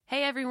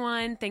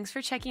everyone. Thanks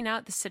for checking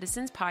out the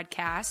Citizens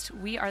Podcast.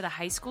 We are the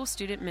high school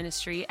student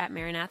ministry at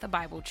Maranatha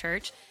Bible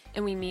Church,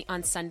 and we meet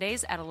on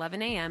Sundays at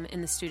 11 a.m.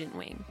 in the student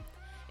wing.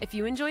 If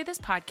you enjoy this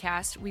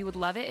podcast, we would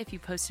love it if you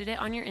posted it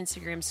on your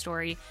Instagram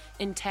story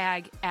and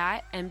tag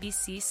at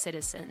MBC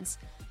Citizens.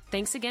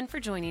 Thanks again for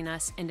joining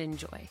us, and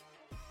enjoy.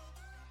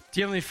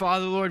 Dear Heavenly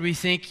Father, Lord, we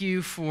thank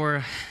you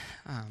for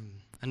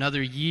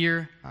another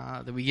year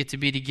that we get to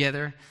be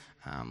together.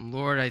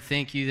 Lord, I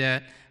thank you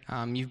that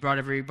you've brought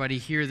everybody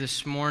here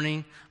this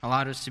morning,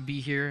 allowed us to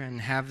be here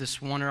and have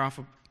this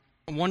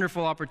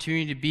wonderful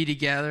opportunity to be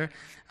together,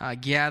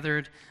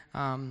 gathered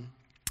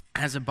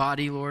as a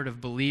body, Lord, of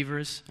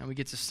believers. And we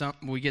get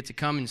to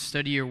come and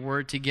study your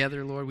word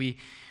together, Lord.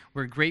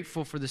 We're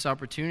grateful for this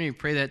opportunity. We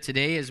pray that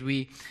today as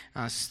we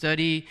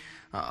study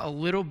a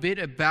little bit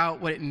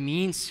about what it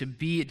means to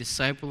be a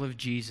disciple of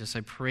Jesus,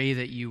 I pray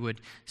that you would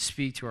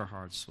speak to our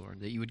hearts, Lord,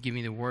 that you would give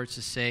me the words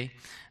to say.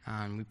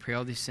 And we pray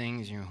all these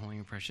things in your holy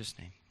and precious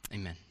name.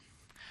 Amen.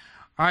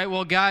 All right,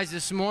 well, guys,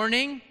 this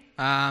morning,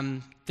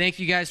 thank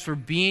you guys for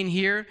being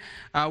here.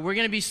 We're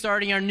going to be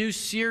starting our new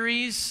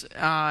series,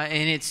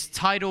 and it's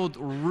titled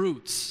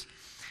Roots.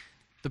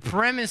 The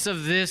premise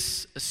of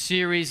this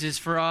series is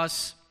for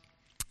us,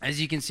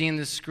 as you can see on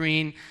the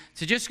screen,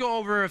 to just go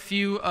over a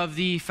few of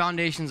the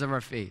foundations of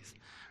our faith,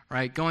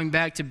 right? Going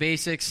back to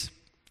basics,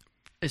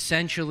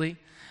 essentially.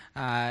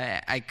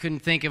 I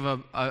couldn't think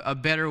of a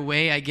better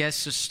way, I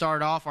guess, to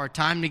start off our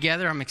time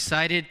together. I'm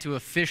excited to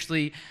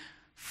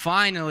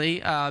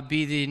finally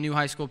be the new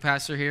high school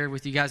pastor here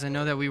with you guys. I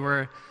know that we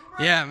were,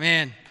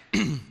 I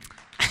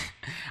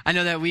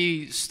know that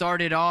we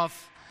started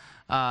off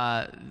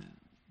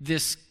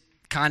this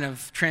kind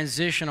of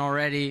transition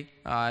already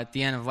at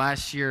the end of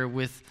last year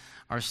with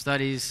our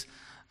studies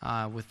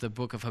with the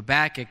book of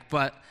Habakkuk,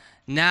 but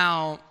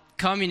now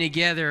coming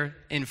together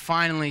and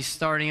finally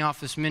starting off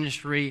this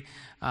ministry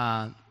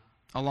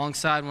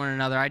alongside one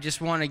another, I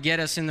just want to get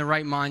us in the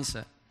right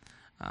mindset.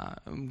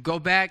 Go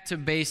back to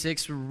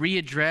basics,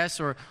 readdress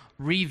or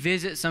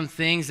revisit some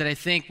things that I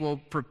think will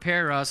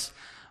prepare us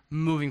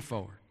moving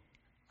forward,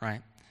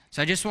 right?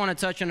 So I just want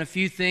to touch on a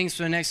few things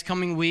for the next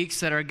coming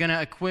weeks that are going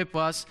to equip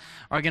us,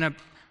 are going to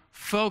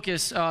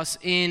focus us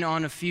in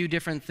on a few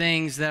different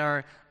things that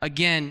are,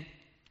 again,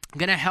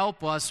 going to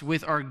help us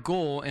with our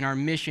goal and our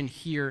mission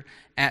here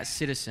at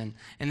Citizen,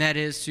 and that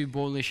is to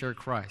boldly share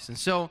Christ. And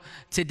so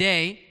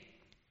today,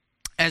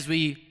 as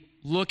we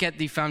look at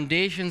the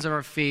foundations of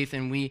our faith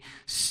and we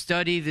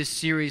study this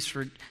series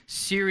for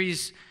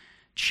series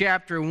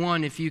chapter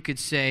 1, if you could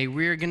say,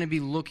 we're going to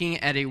be looking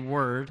at a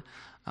word,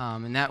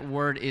 and that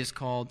word is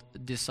called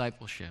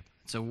discipleship.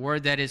 It's a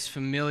word that is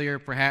familiar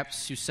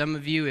perhaps to some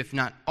of you, if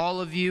not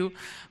all of you,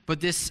 but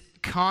this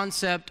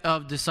concept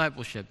of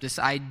discipleship, this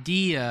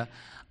idea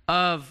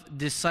of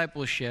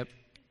discipleship,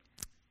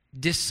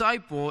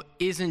 disciple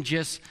isn't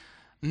just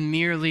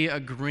merely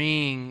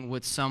agreeing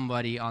with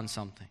somebody on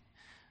something.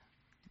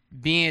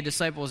 Being a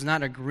disciple is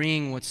not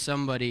agreeing with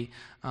somebody.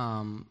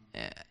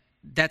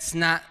 That's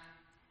not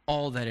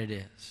all that it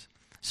is.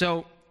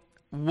 So,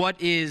 what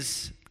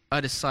is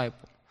a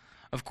disciple?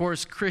 Of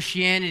course,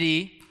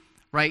 Christianity,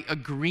 right,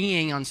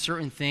 agreeing on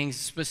certain things,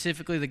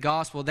 specifically the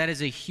gospel, that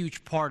is a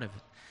huge part of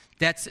it.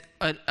 That's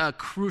a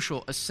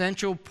crucial,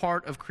 essential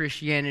part of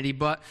Christianity,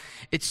 but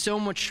it's so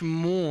much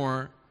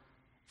more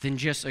than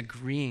just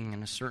agreeing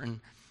in a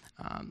certain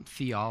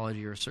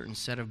theology or a certain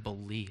set of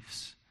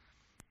beliefs.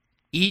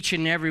 Each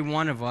and every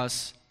one of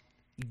us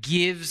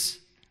gives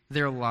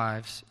their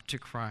lives to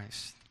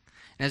Christ.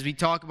 And as we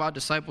talk about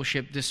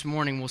discipleship this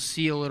morning, we'll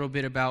see a little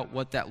bit about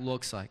what that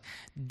looks like.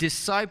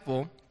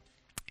 Disciple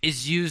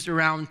is used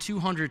around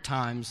 200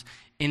 times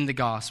in the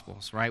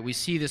Gospels, right? We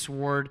see this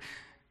word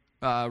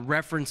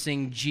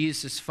referencing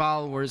Jesus'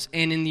 followers.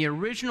 And in the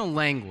original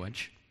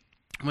language,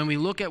 when we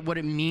look at what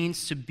it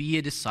means to be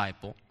a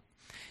disciple,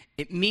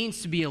 it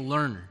means to be a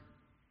learner.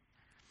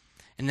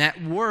 And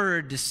that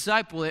word,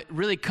 disciple, it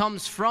really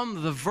comes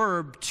from the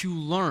verb to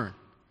learn.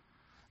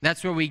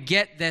 That's where we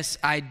get this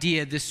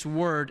idea, this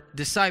word,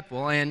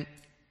 disciple. And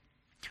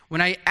when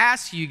I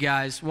ask you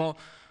guys, well,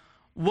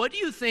 what do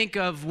you think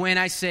of when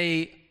I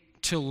say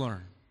to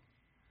learn?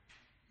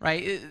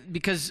 Right?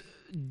 Because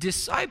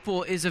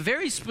disciple is a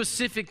very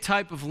specific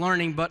type of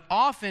learning, but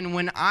often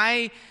when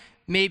I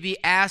maybe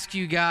ask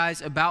you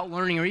guys about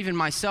learning, or even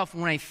myself,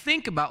 when I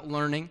think about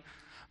learning,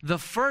 the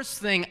first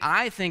thing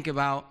I think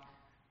about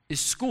is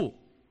school,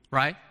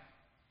 right?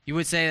 You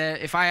would say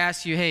that if I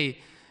ask you, hey,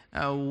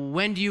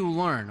 when do you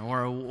learn?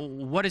 Or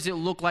what does it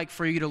look like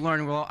for you to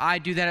learn? Well, I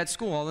do that at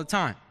school all the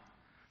time,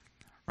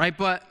 right?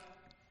 But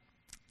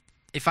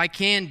if I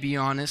can be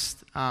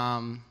honest,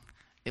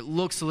 it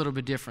looks a little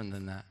bit different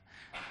than that.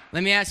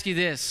 Let me ask you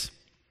this.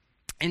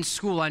 In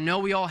school, I know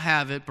we all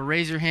have it, but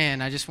raise your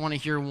hand. I just want to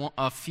hear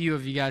a few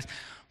of you guys.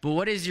 But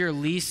what is your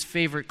least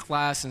favorite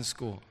class in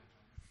school?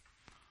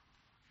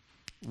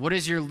 What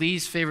is your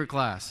least favorite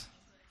class?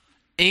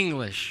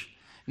 English.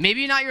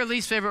 Maybe not your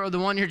least favorite, or the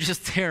one you're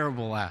just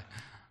terrible at.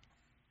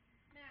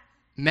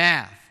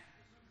 Math.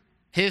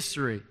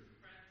 History.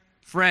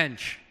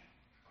 French.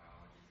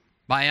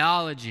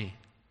 Biology.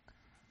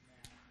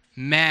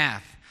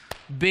 Math.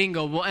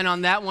 Bingo. Well, and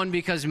on that one,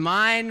 because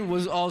mine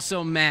was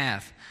also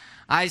math,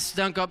 I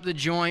stunk up the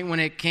joint when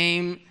it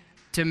came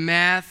to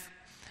math.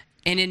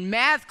 And in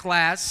math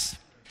class,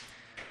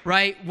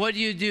 right, what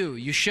do?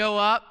 You show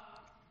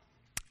up,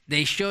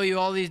 they show you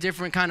all these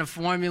different kind of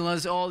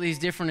formulas, all these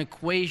different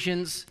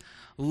equations.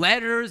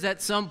 Letters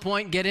at some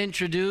point get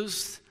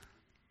introduced,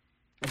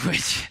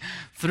 which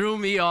threw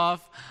me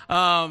off.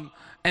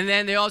 And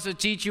then they also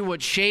teach you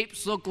what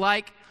shapes look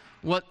like,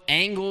 what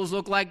angles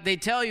look like. They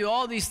tell you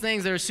all these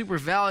things that are super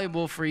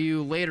valuable for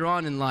you later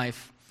on in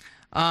life.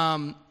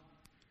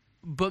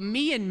 But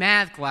me in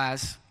math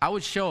class, I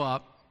would show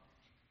up,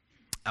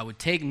 I would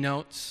take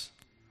notes,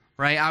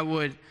 right? I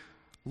would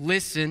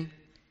listen,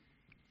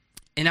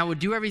 and I would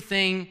do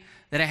everything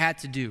that I had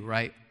to do,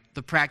 right?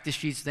 The practice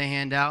sheets they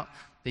hand out,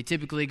 they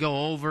typically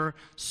go over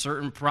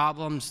certain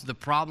problems, the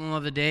problem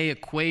of the day,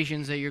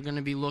 equations that you're going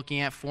to be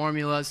looking at,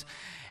 formulas,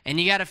 and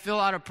you got to fill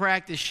out a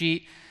practice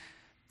sheet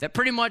that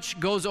pretty much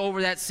goes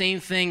over that same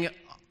thing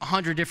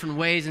 100 different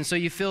ways, and so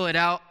you fill it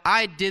out.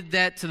 I did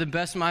that to the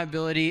best of my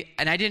ability,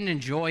 and I didn't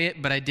enjoy it,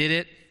 but I did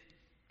it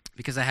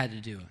because I had to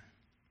do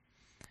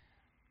it.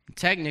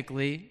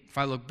 Technically, if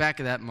I look back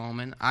at that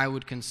moment, I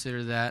would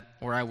consider that,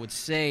 or I would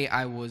say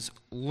I was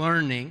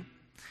learning,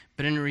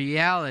 but in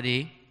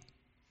reality,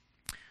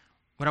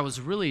 what I was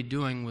really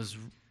doing was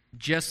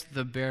just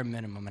the bare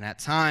minimum, and at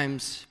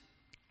times,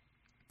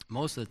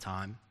 most of the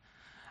time,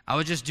 I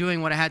was just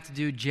doing what I had to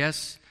do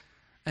just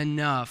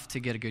enough to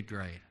get a good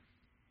grade,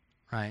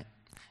 right?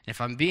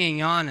 If I'm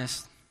being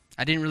honest,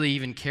 I didn't really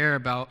even care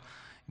about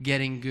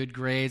getting good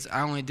grades.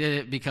 I only did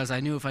it because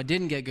I knew if I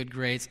didn't get good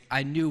grades,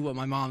 I knew what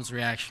my mom's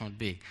reaction would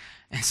be.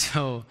 And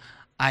so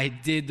I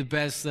did the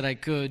best that I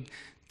could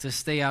to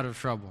stay out of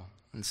trouble.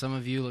 And some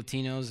of you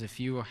Latinos,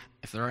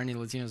 if there are any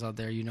Latinos out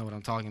there, you know what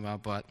I'm talking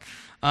about. But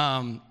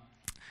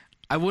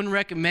I wouldn't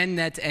recommend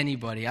that to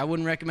anybody. I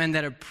wouldn't recommend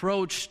that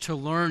approach to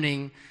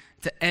learning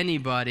to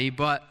anybody.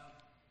 But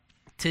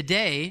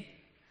today,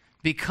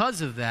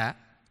 because of that,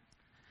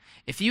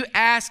 if you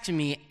asked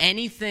me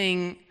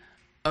anything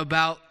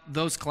about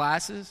those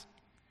classes,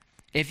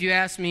 if you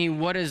ask me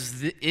what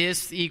is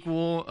this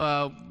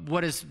equal,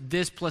 what is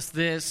this plus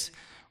this,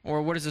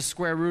 or what is the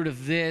square root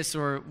of this,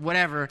 or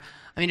whatever,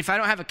 I mean, if I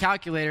don't have a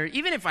calculator,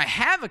 even if I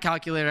have a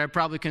calculator, I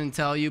probably couldn't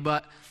tell you,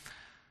 but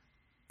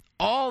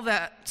all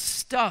that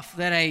stuff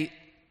that I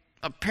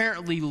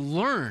apparently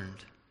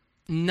learned,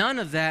 none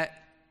of that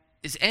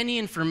is any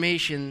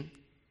information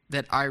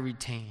that I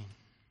retain.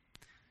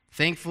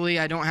 Thankfully,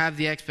 I don't have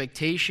the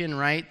expectation,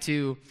 right,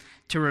 to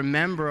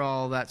remember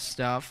all that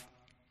stuff.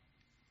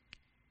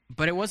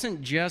 But it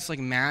wasn't just like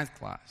math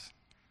class.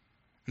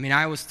 I mean,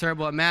 I was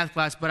terrible at math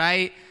class, but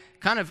I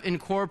kind of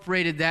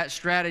incorporated that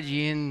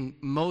strategy in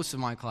most of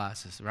my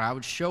classes, right? I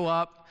would show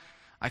up,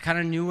 I kind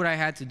of knew what I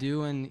had to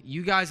do, and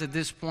you guys at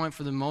this point,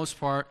 for the most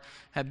part,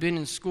 have been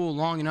in school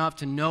long enough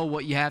to know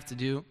what you have to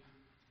do,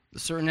 the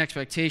certain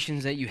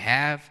expectations that you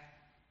have.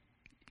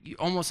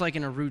 Almost like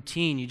in a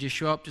routine, you just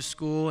show up to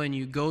school and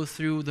you go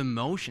through the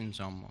motions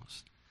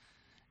almost.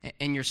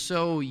 And you're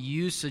so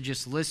used to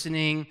just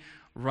listening,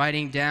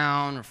 writing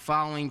down, or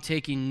following,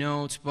 taking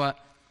notes, but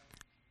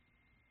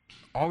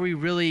are we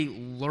really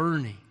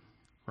learning,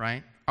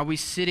 right? Are we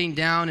sitting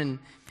down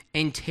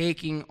and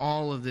taking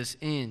all of this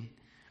in,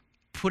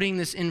 putting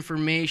this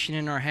information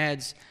in our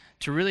heads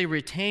to really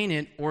retain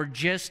it, or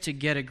just to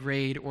get a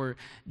grade, or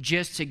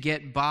just to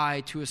get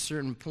by to a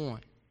certain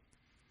point?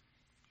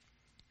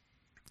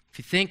 If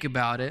you think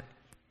about it,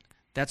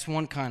 that's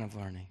one kind of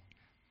learning.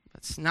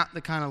 That's not the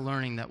kind of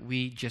learning that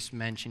we just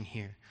mentioned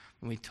here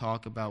when we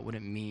talk about what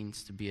it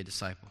means to be a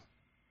disciple.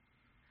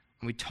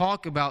 When we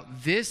talk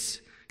about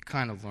this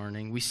kind of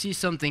learning, we see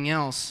something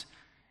else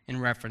in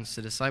reference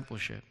to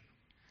discipleship.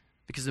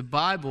 Because the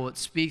Bible, it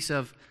speaks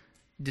of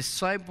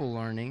disciple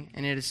learning,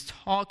 and it is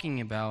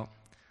talking about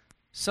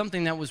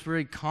something that was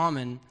very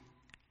common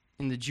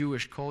in the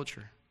Jewish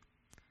culture.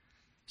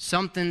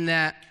 Something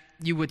that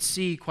you would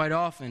see quite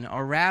often.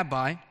 A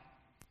rabbi,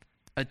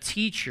 a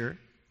teacher,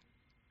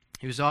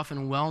 he was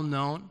often well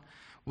known,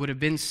 would have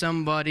been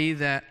somebody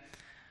that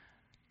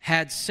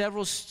had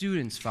several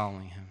students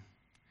following him.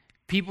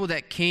 People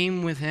that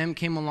came with him,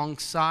 came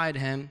alongside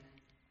him,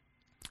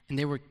 and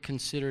they were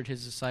considered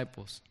his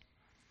disciples.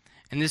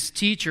 And this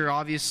teacher,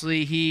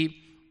 obviously, he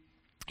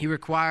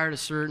required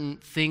certain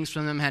things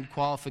from them, had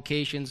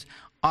qualifications,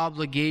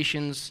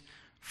 obligations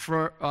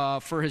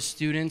for his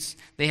students.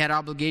 They had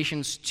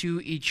obligations to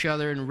each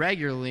other, and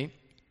regularly,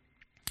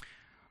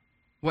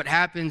 what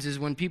happens is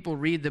when people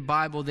read the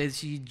Bible, they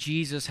see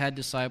Jesus had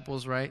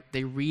disciples, right?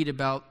 They read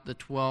about the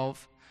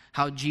 12,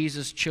 how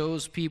Jesus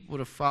chose people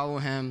to follow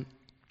him,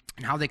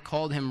 and how they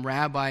called him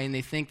rabbi, and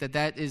they think that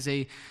that is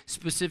a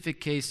specific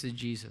case of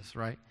Jesus,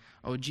 right?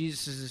 Oh,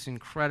 Jesus is this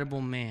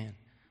incredible man.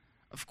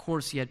 Of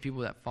course he had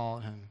people that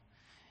followed him.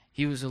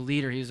 He was a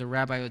leader, he was a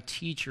rabbi, a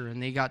teacher,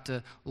 and they got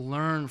to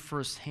learn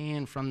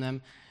firsthand from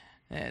them.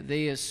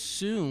 They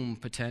assume,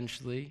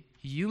 potentially,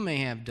 you may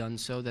have done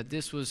so, that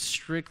this was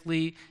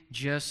strictly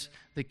just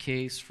the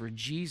case for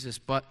Jesus,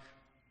 but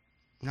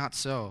not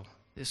so.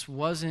 This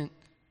wasn't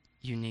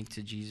unique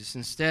to Jesus.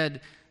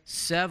 Instead,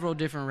 several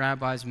different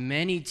rabbis,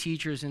 many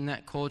teachers in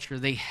that culture,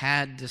 they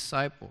had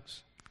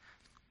disciples.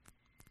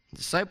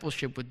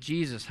 Discipleship with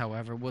Jesus,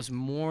 however, was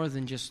more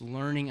than just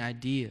learning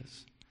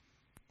ideas.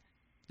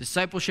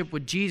 Discipleship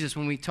with Jesus,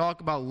 when we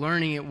talk about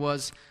learning, it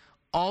was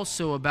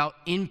also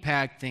about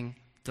impacting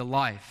the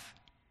life.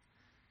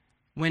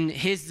 When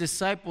his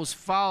disciples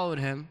followed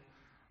him,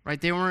 right,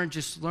 they weren't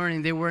just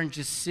learning, they weren't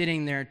just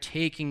sitting there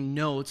taking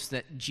notes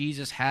that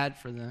Jesus had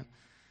for them.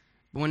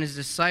 But when his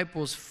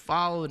disciples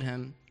followed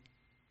him,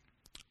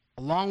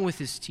 along with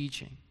his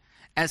teaching,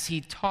 as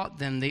he taught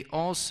them, they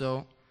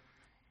also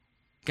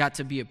got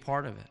to be a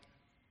part of it.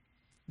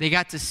 They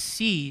got to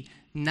see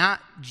not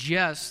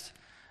just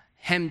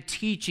him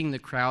teaching the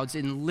crowds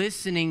and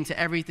listening to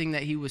everything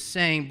that he was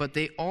saying, but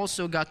they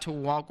also got to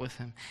walk with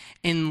him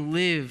and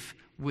live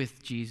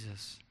with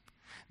Jesus.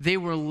 They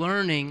were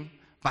learning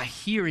by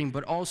hearing,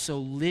 but also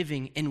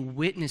living and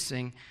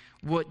witnessing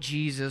what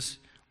Jesus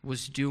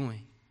was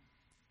doing.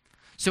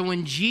 So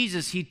when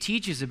Jesus, he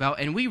teaches about,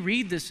 and we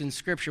read this in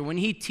Scripture, when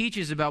he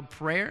teaches about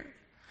prayer,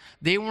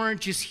 they weren't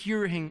just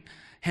hearing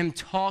him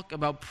talk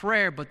about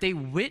prayer, but they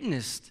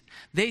witnessed.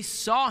 They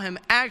saw him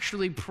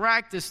actually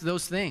practice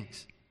those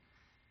things.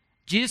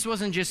 Jesus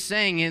wasn't just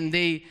saying, and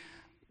they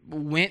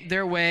went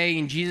their way,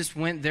 and Jesus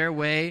went their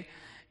way,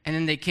 and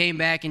then they came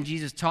back and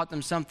Jesus taught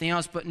them something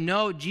else. But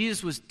no,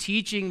 Jesus was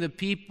teaching the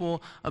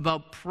people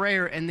about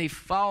prayer, and they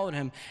followed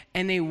him.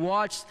 And they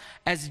watched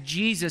as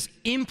Jesus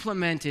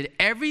implemented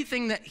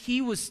everything that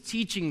he was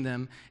teaching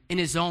them in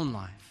his own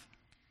life.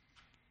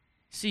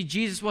 See,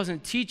 Jesus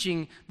wasn't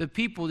teaching the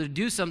people to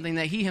do something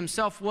that he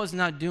himself was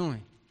not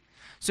doing.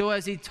 So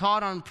as he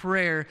taught on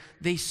prayer,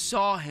 they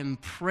saw him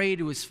pray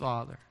to his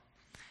Father.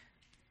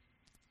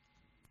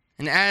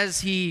 And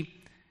as he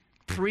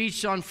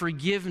preached on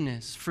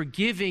forgiveness,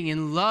 forgiving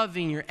and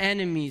loving your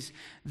enemies,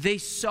 they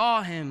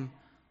saw him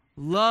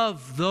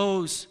love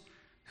those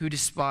who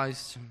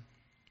despised him.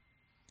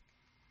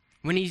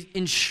 When he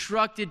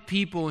instructed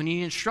people and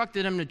he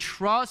instructed them to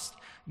trust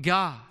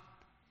God,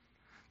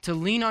 to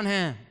lean on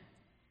him,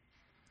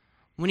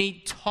 when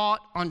he taught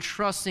on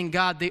trusting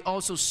God, they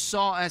also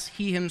saw as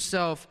he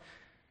himself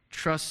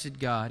trusted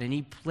God, and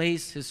he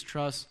placed his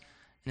trust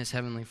in his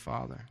heavenly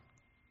Father.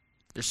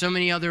 There's so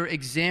many other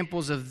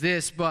examples of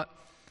this, but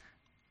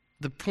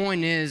the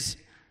point is,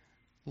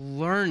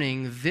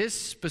 learning, this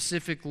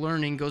specific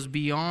learning goes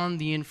beyond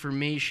the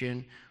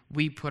information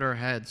we put in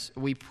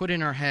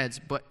our heads,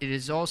 but it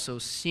is also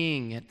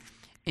seeing it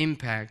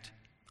impact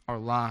our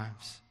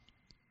lives.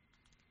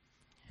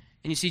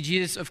 And you see,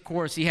 Jesus, of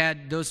course, he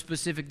had those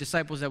specific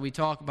disciples that we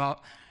talk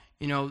about.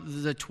 You know,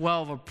 the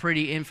 12 are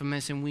pretty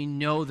infamous, and we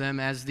know them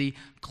as the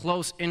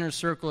close inner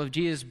circle of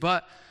Jesus,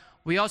 but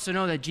we also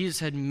know that Jesus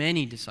had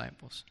many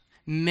disciples.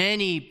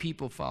 Many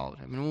people followed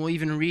him. And we'll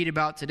even read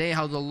about today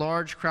how the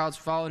large crowds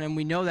followed him.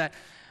 We know that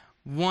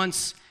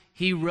once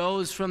he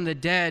rose from the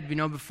dead,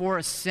 before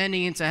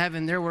ascending into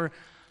heaven, there were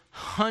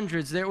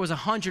hundreds. There was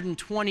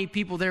 120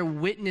 people there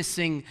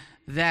witnessing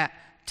that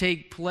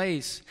take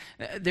place.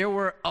 There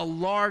were a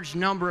large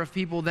number of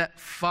people that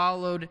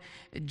followed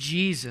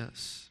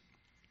Jesus.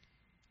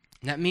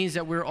 And that means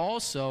that we're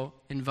also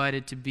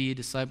invited to be a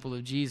disciple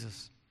of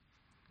Jesus.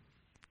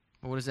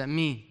 But what does that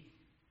mean?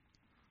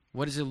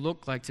 What does it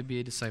look like to be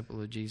a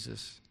disciple of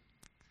Jesus?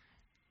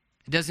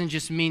 It doesn't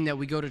just mean that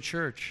we go to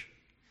church.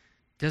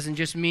 It doesn't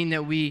just mean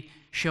that we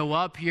show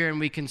up here and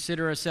we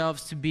consider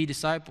ourselves to be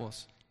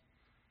disciples.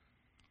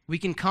 We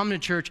can come to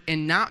church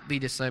and not be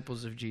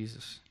disciples of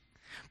Jesus.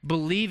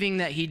 Believing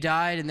that he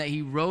died and that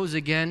he rose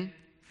again,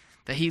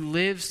 that he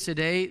lives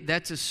today,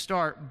 that's a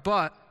start.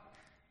 But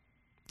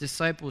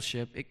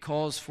discipleship, it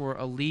calls for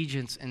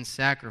allegiance and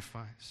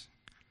sacrifice.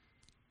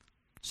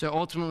 So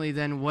ultimately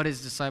then, what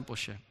is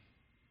discipleship?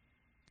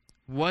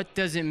 What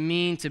does it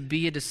mean to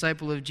be a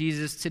disciple of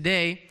Jesus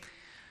today?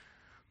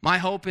 My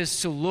hope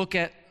is to look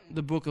at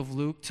the book of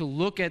Luke, to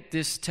look at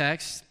this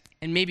text,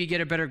 and maybe get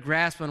a better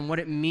grasp on what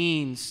it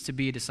means to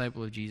be a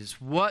disciple of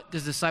Jesus. What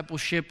does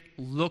discipleship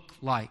look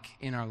like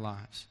in our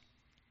lives?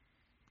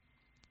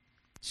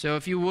 So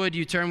if you would,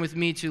 you turn with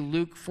me to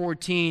Luke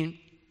 14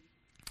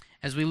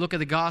 as we look at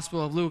the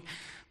Gospel of Luke.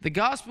 The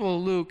Gospel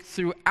of Luke,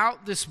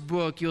 throughout this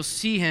book, you'll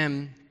see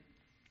him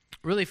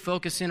really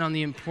focus in on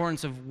the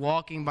importance of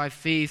walking by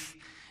faith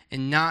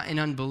and not in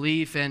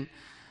unbelief. And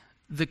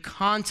the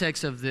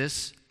context of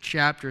this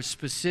chapter,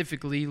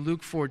 specifically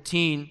Luke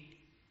 14,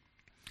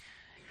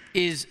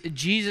 is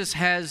Jesus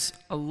has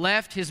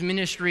left his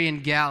ministry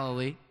in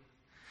Galilee.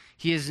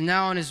 He is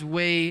now on his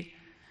way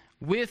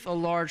with a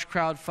large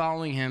crowd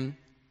following him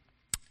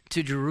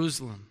to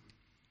Jerusalem,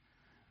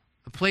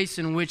 a place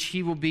in which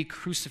he will be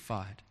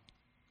crucified.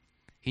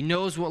 He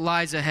knows what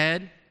lies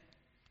ahead.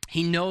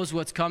 He knows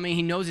what's coming.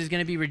 He knows he's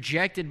going to be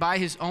rejected by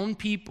his own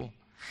people.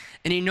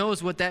 And he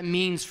knows what that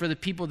means for the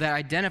people that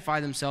identify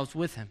themselves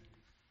with him.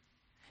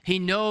 He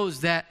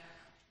knows that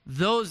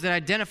those that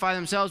identify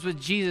themselves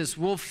with Jesus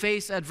will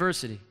face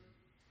adversity,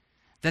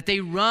 that they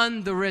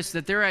run the risk,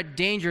 that they're at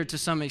danger to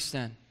some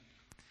extent.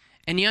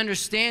 And he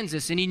understands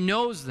this, and he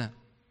knows them.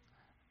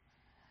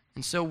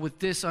 And so with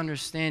this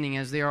understanding,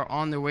 as they are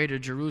on their way to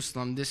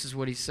Jerusalem, this is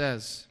what he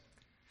says.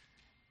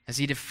 As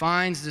he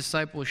defines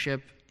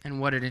discipleship and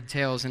what it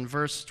entails. In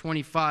verse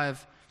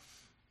 25,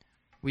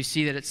 we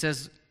see that it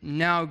says,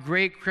 "Now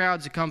great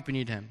crowds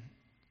accompanied him.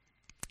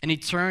 And he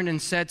turned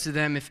and said to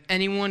them, 'If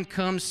anyone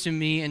comes to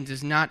me and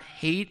does not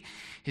hate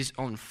his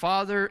own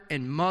father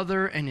and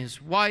mother and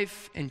his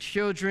wife and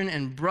children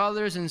and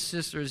brothers and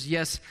sisters,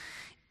 yes,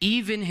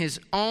 even his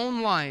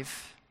own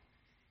life,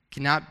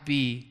 cannot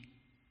be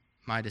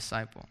my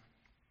disciple.'"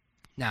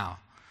 Now,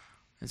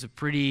 it's a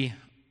pretty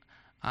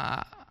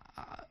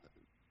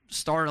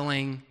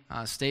startling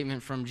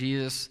statement from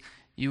Jesus.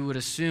 You would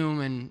assume,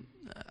 and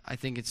I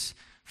think it's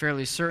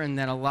fairly certain,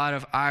 that a lot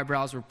of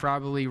eyebrows were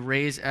probably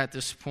raised at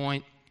this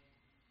point.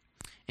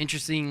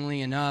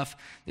 Interestingly enough,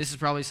 this is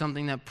probably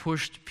something that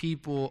pushed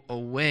people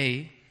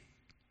away.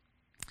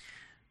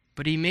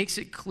 But he makes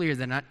it clear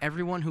that not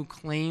everyone who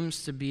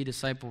claims to be a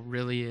disciple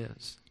really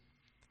is.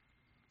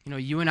 You know,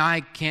 you and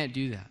I can't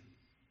do that.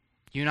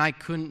 You and I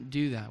couldn't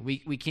do that.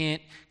 We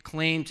can't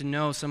claim to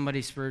know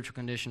somebody's spiritual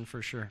condition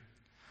for sure.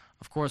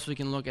 Of course, we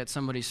can look at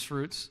somebody's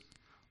fruits,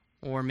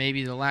 or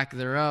maybe the lack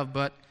thereof,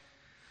 but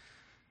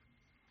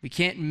we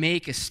can't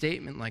make a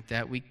statement like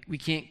that. We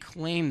can't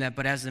claim that.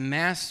 But as the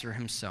master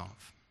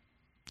himself,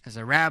 as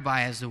a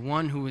rabbi, as the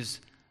one who is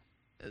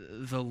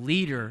the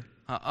leader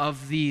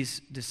of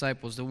these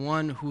disciples, the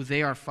one who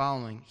they are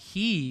following,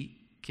 he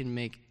can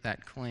make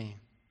that claim.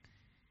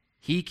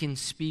 He can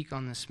speak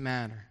on this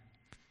matter.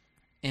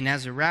 And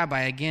as a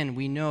rabbi, again,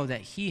 we know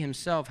that he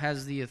himself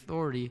has the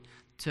authority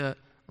to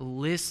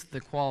list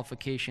the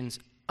qualifications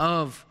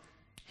of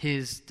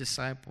his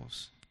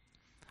disciples,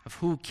 of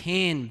who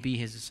can be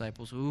his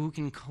disciples, who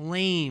can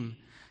claim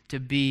to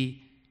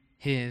be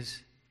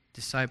his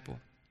disciple.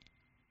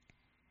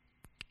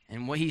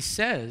 And what he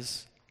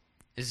says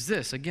is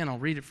this. Again, I'll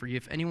read it for you.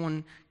 "If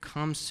anyone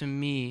comes to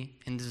me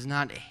and does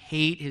not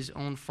hate his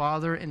own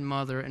father and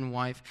mother and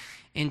wife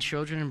and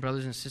children and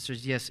brothers and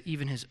sisters, yes,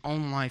 even his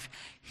own life,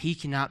 he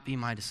cannot be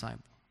my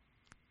disciple."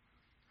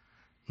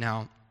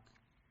 Now,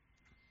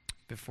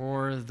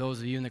 before those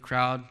of you in the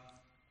crowd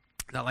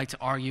that like to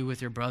argue with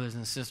your brothers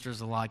and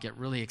sisters a lot get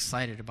really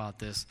excited about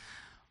this,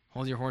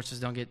 hold your horses.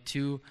 Don't get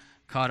too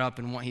caught up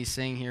in what he's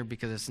saying here,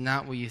 because it's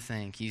not what you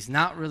think. He's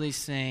not really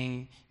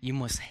saying you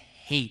must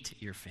hate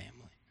your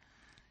family,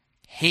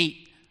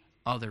 hate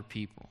other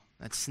people.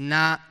 That's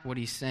not what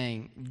he's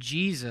saying.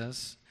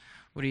 Jesus,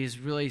 what he is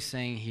really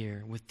saying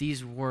here with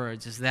these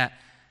words is that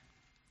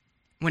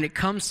when it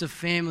comes to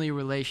family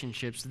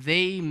relationships,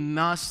 they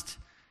must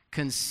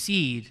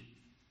concede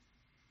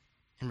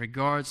in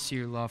regards to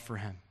your love for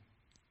him.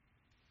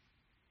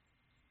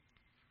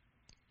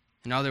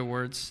 In other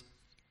words,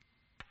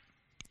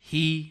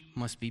 he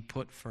must be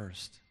put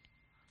first.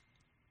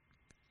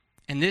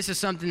 And this is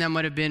something that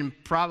might have been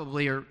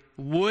probably, or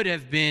would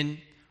have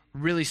been,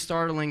 really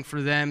startling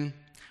for them,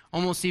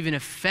 almost even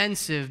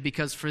offensive,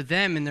 because for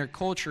them in their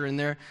culture and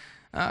their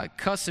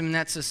custom in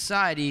that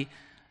society,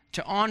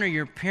 to honor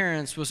your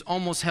parents was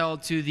almost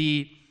held to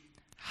the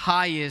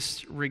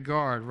highest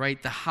regard,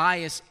 right? The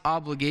highest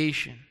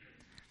obligation.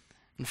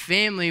 And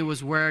family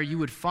was where you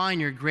would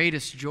find your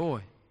greatest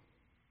joy.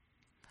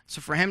 So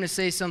for him to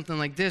say something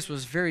like this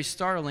was very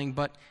startling,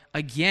 but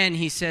again,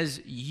 he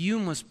says, you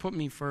must put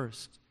me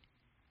first.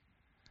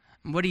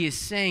 And what he is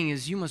saying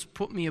is, you must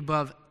put me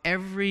above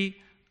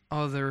every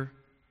other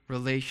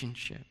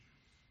relationship.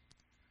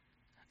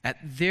 That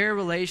their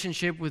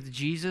relationship with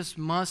Jesus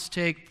must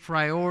take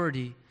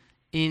priority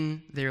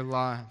in their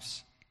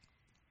lives.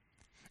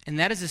 And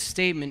that is a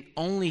statement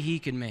only he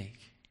can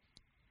make.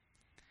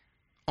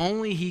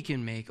 Only he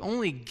can make.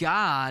 Only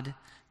God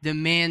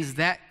demands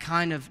that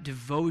kind of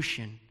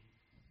devotion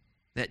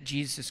that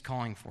Jesus is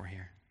calling for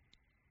here.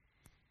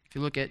 If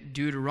you look at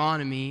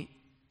Deuteronomy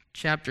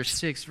chapter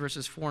 6,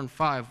 verses 4 and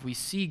 5, we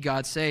see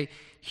God say,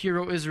 "Hear,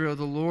 O Israel,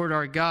 the Lord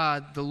our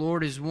God, the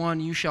Lord is one.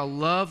 You shall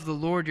love the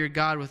Lord your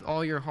God with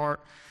all your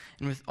heart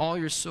and with all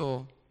your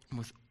soul and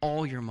with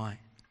all your might."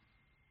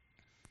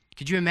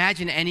 Could you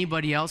imagine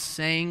anybody else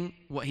saying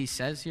what he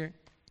says here?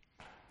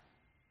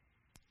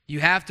 You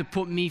have to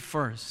put me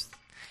first.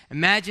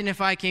 Imagine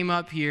if I came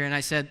up here and I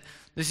said,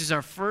 this is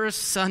our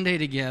first Sunday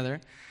together.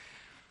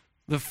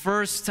 The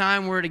first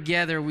time we're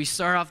together, we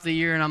start off the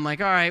year, and I'm like,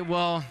 all right,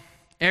 well,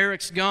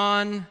 Eric's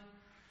gone.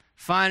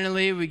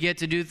 Finally, we get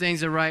to do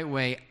things the right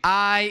way.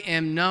 I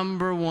am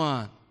number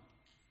one.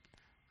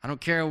 I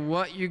don't care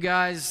what you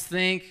guys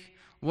think,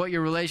 what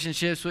your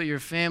relationships, what your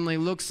family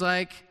looks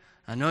like.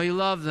 I know you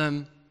love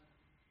them,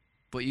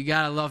 but you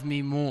got to love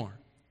me more.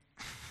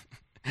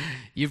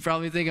 You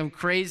probably think I'm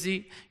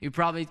crazy. You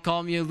probably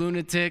call me a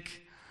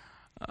lunatic.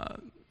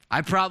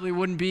 I probably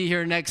wouldn't be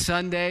here next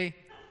Sunday.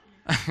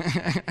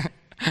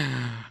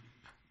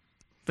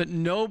 But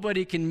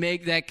nobody can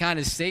make that kind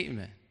of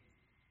statement.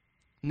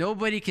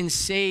 Nobody can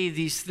say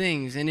these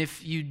things. And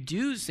if you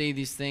do say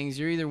these things,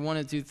 you're either one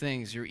of two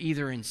things. You're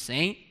either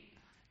insane,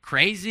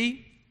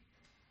 crazy,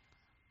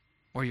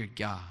 or you're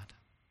God.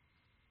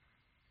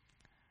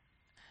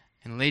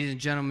 And ladies and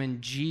gentlemen,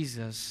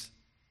 Jesus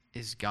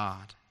is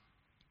God.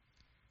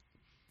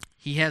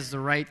 He has the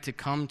right to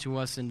come to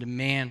us and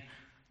demand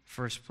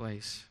first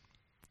place.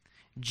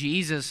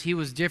 Jesus, he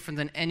was different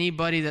than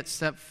anybody that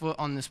stepped foot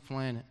on this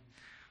planet.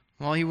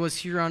 While he was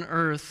here on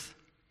earth,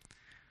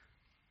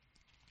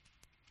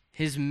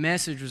 his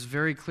message was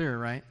very clear,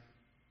 right?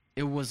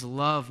 It was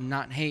love,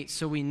 not hate.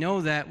 So we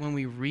know that when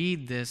we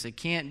read this, it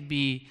can't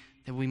be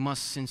that we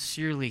must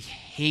sincerely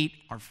hate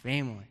our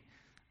family.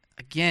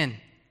 Again,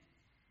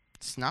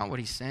 it's not what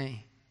he's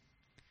saying.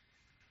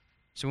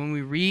 So when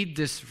we read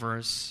this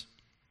verse,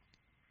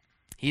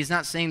 he's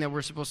not saying that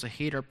we're supposed to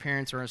hate our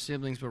parents or our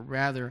siblings, but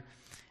rather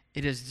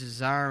it is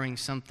desiring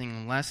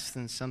something less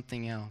than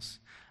something else.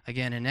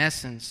 Again, in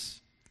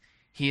essence,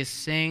 he is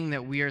saying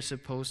that we are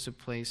supposed to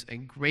place a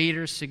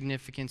greater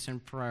significance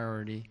and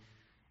priority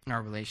in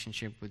our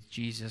relationship with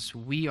Jesus.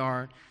 We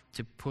are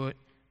to put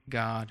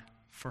God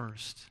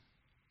first.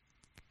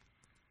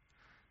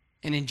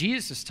 And in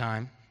Jesus'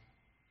 time,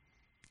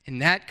 in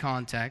that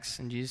context,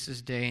 in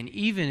Jesus' day, and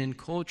even in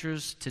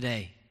cultures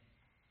today,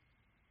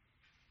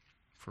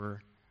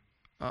 for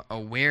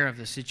aware of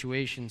the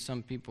situation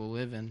some people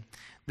live in,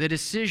 the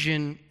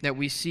decision that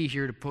we see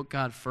here to put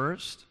God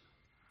first,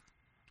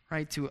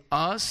 right, to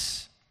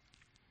us,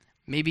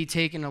 may be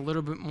taken a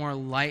little bit more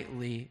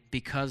lightly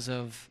because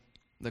of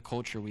the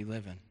culture we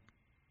live in.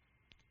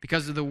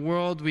 Because of the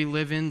world we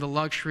live in, the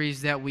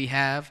luxuries that we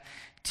have,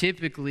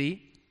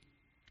 typically,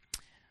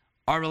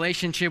 our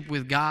relationship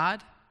with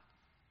God,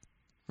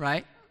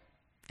 right,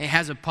 it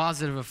has a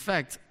positive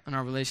effect on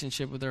our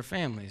relationship with our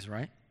families,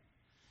 right?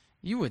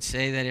 You would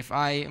say that if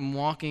I am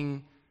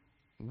walking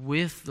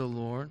with the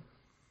Lord,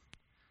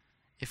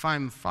 if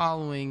I'm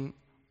following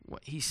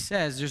what he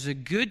says, there's a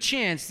good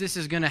chance this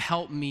is going to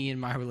help me in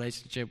my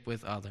relationship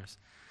with others,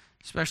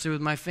 especially with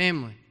my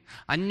family.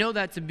 I know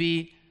that to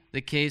be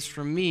the case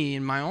for me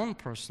in my own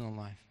personal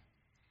life.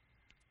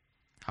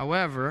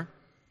 However,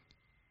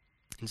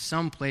 in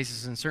some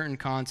places, in certain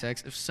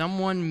contexts, if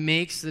someone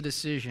makes the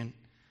decision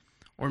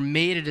or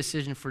made a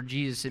decision for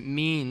Jesus, it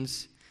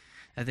means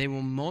that they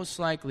will most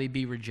likely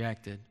be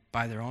rejected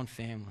by their own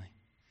family,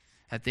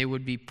 that they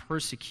would be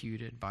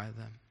persecuted by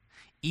them,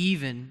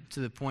 even to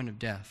the point of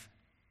death.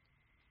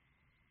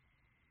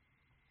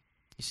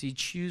 You see,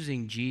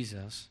 choosing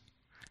Jesus,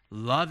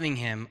 loving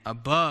him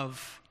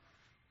above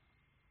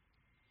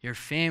your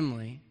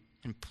family,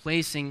 and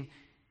placing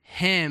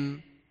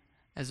him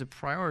as a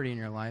priority in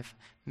your life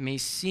may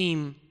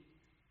seem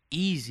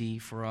easy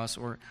for us,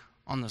 or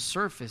on the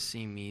surface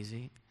seem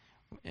easy.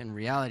 In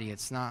reality,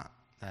 it's not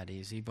that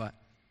easy, but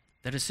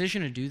the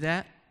decision to do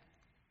that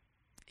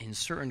in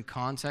certain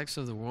contexts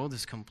of the world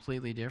is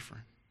completely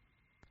different.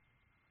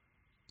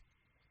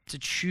 To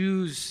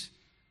choose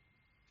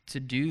to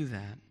do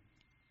that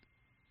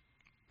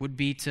would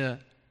be to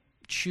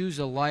choose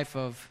a life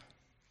of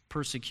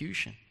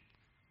persecution.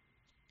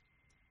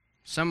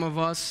 Some of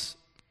us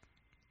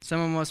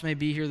may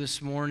be here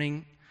this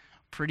morning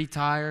pretty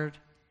tired,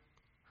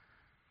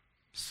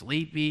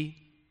 sleepy,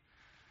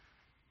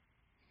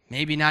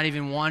 maybe not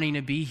even wanting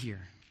to be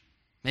here.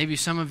 Maybe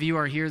some of you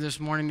are here this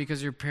morning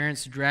because your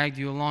parents dragged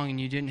you along and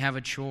you didn't have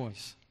a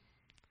choice,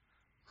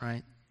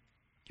 right?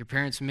 Your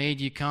parents made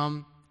you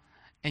come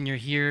and you're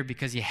here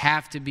because you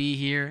have to be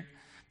here,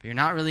 but you're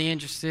not really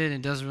interested and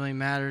it doesn't really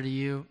matter to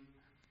you.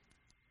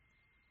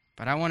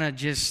 But I want to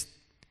just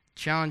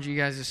challenge you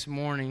guys this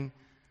morning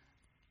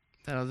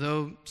that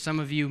although some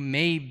of you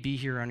may be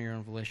here on your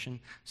own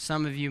volition,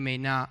 some of you may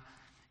not,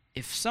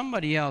 if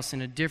somebody else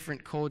in a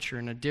different culture,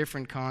 in a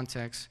different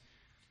context,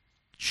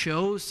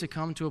 chose to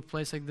come to a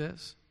place like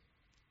this,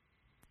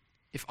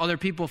 if other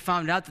people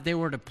found out that they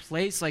were at a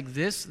place like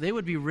this, they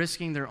would be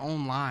risking their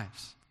own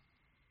lives.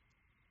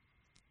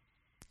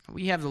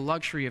 We have the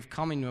luxury of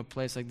coming to a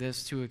place like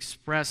this to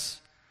express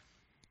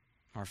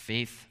our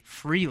faith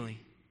freely,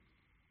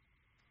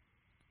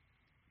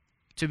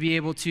 to be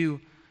able to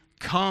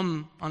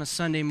come on a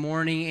Sunday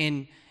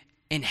morning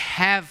and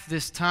have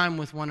this time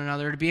with one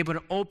another, to be able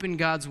to open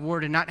God's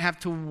Word and not have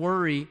to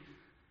worry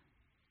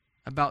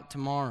about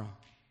tomorrow.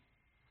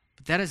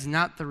 But that is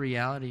not the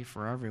reality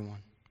for everyone.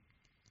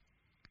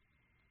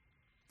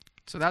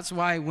 So that's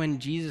why when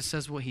Jesus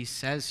says what he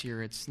says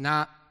here, it's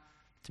not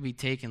to be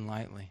taken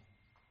lightly.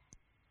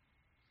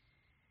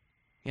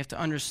 You have to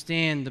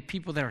understand the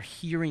people that are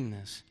hearing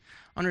this.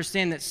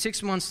 Understand that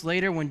 6 months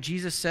later, when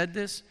Jesus said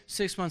this,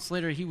 6 months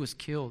later, he was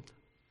killed.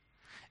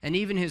 And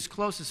even his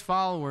closest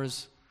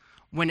followers,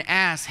 when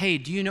asked, hey,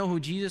 do you know who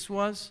Jesus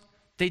was?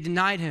 They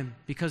denied him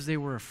because they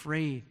were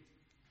afraid.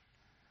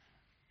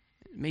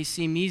 It may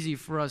seem easy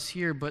for us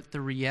here, but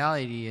the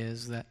reality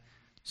is that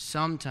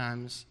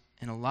sometimes,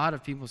 in a lot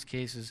of people's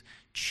cases,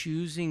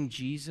 choosing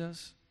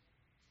Jesus,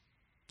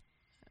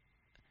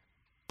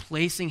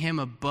 placing him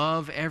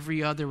above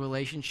every other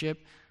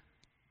relationship,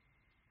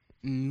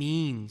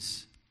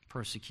 means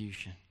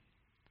persecution.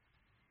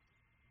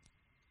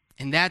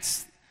 And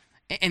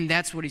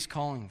that's what he's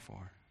calling for.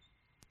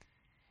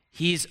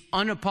 He's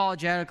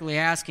unapologetically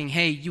asking,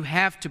 hey, you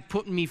have to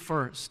put me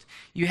first.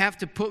 You have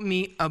to put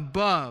me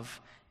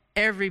above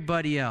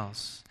everybody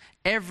else,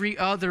 every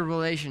other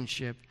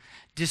relationship,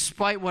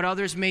 despite what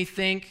others may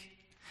think,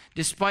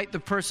 despite the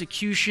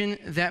persecution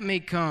that may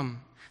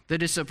come, the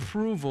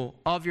disapproval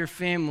of your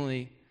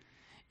family.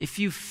 If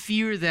you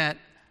fear that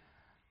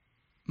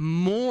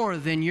more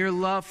than your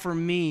love for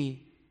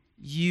me,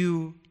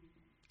 you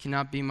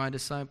cannot be my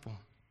disciple.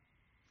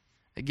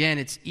 Again,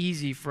 it's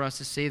easy for us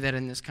to say that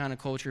in this kind of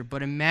culture,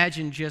 but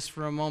imagine just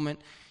for a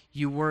moment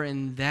you were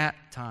in that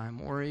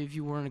time, or if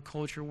you were in a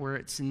culture where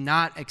it's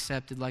not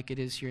accepted like it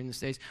is here in the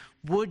States.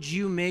 Would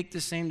you make the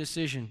same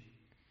decision?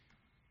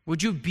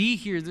 Would you be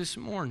here this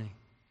morning?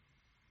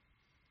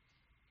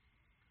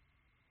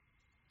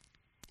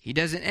 He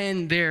doesn't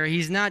end there.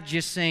 He's not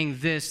just saying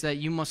this, that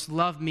you must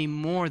love me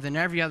more than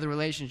every other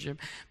relationship,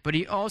 but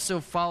he also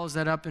follows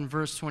that up in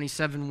verse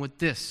 27 with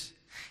this.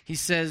 He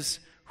says,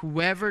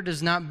 whoever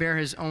does not bear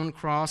his own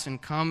cross and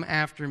come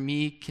after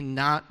me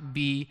cannot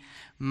be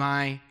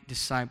my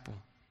disciple.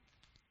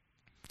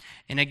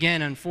 And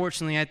again,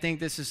 unfortunately, I think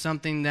this is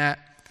something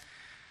that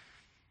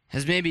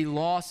has maybe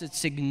lost its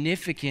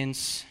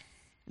significance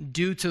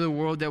due to the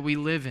world that we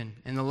live in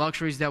and the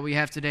luxuries that we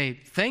have today.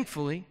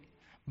 Thankfully,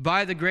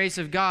 by the grace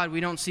of God, we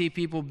don't see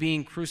people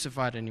being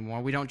crucified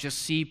anymore. We don't just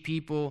see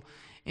people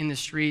in the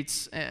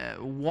streets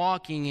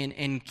walking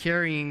and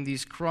carrying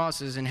these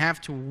crosses and have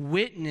to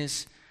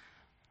witness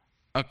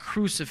a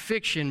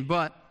crucifixion.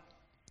 But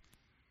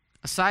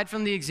aside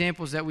from the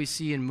examples that we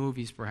see in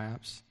movies,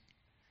 perhaps,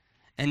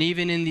 and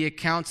even in the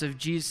accounts of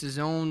Jesus'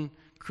 own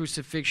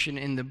crucifixion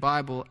in the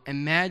Bible,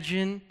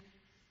 imagine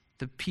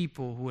the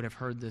people who would have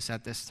heard this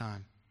at this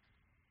time.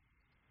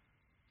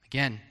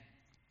 Again,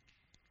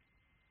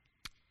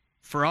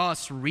 for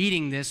us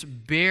reading this,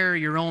 bear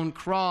your own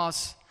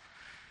cross,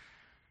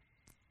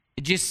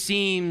 it just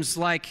seems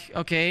like,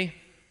 okay,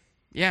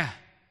 yeah,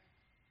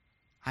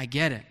 I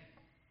get it.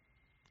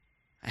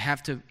 I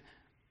have to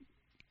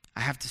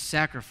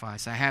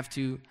sacrifice. I have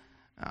to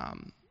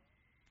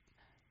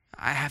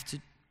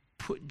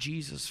put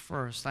Jesus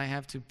first. I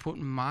have to put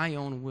my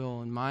own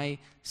will and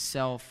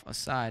myself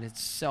aside.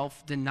 It's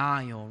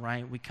self-denial,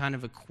 right? We kind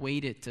of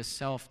equate it to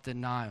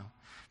self-denial,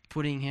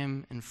 putting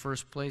him in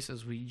first place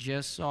as we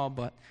just saw.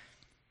 But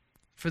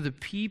for the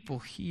people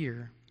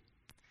here,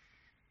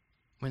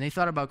 when they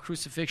thought about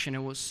crucifixion,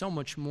 it was so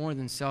much more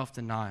than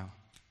self-denial.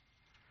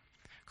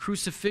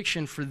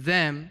 Crucifixion for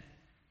them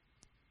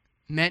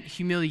meant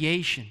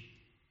humiliation.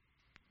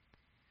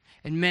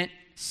 It meant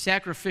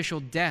sacrificial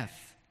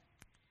death.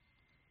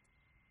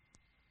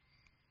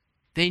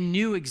 They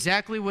knew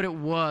exactly what it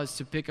was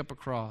to pick up a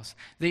cross.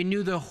 They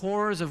knew the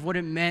horrors of what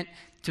it meant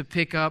to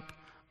pick up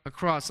a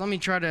cross. Let me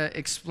try to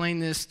explain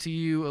this to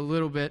you a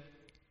little bit.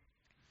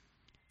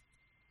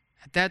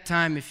 At that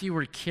time, if you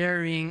were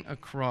carrying a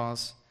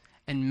cross,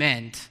 it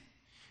meant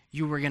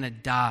you were going to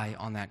die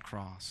on that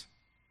cross.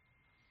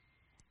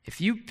 If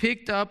you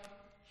picked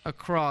up a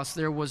cross,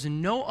 there was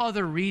no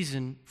other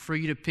reason for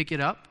you to pick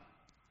it up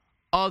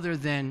other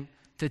than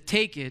to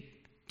take it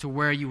to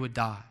where you would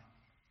die.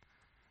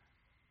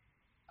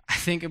 I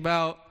think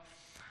about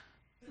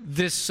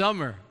this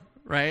summer,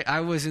 right? I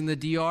was in the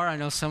DR. I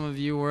know some of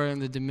you were in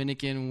the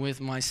Dominican with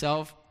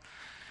myself.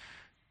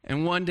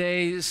 And one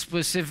day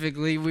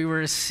specifically, we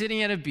were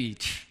sitting at a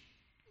beach,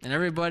 and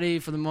everybody,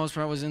 for the most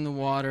part, was in the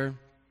water,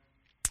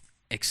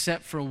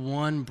 except for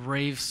one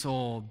brave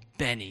soul,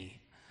 Benny.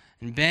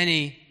 And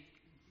Benny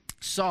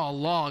saw a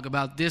log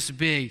about this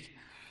big,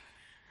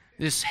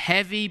 this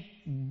heavy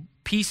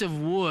piece of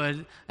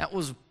wood that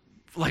was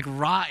like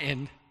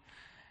rotten.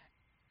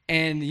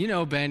 And you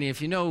know Benny,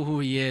 if you know who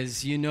he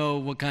is, you know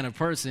what kind of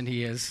person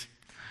he is.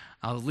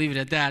 I'll leave it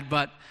at that.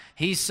 But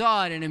he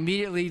saw it and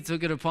immediately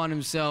took it upon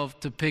himself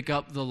to pick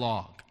up the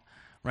log.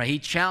 Right? He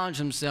challenged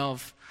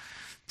himself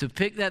to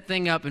pick that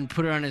thing up and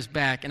put it on his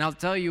back. And I'll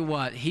tell you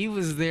what, he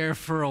was there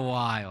for a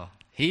while.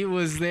 He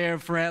was there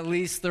for at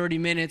least 30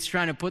 minutes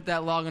trying to put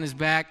that log on his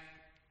back.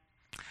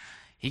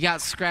 He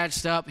got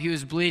scratched up. He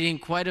was bleeding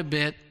quite a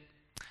bit.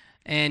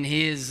 And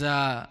his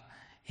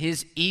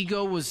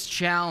ego was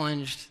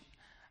challenged.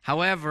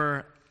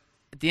 However,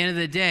 at the end of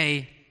the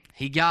day,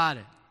 he got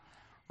it,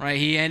 right?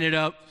 He ended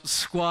up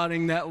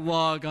squatting that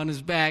log on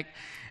his back,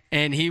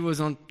 and he was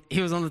on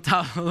the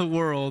top of the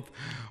world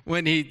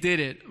when he did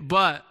it.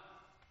 But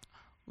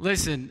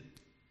listen,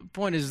 the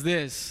point is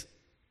this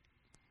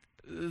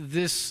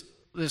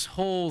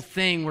whole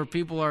thing where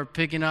people are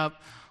picking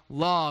up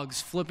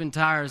logs, flipping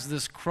tires,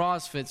 this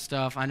CrossFit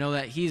stuff, I know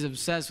that he's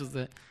obsessed with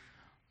it.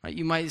 Right?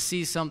 You might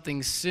see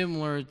something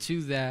similar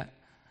to that.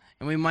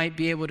 And we might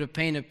be able to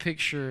paint a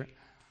picture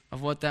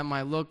of what that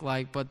might look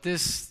like, but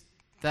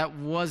that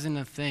wasn't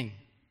a thing.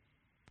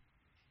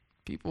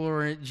 People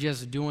weren't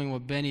just doing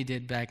what Benny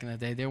did back in the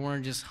day. They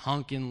weren't just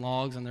hunking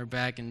logs on their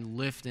back and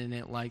lifting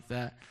it like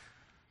that.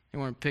 They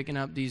weren't picking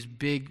up these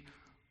big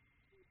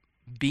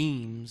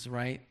beams,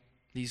 right?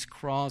 These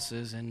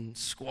crosses and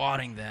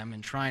squatting them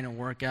and trying to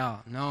work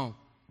out. No.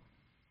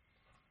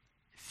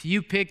 If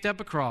you picked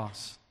up a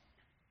cross,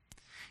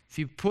 if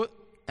you put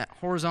that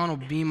horizontal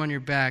beam on your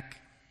back,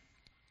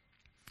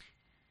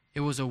 it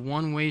was a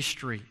one-way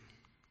street,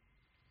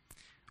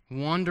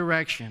 one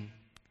direction,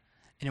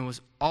 and it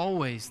was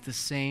always the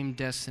same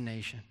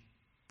destination.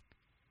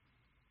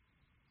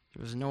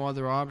 There was no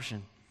other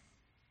option.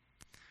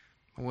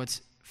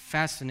 What's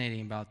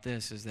fascinating about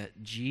this is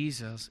that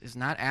Jesus is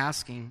not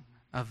asking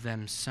of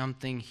them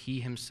something he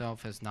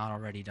himself has not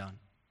already done,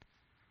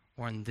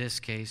 or in this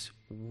case,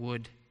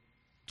 would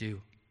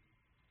do.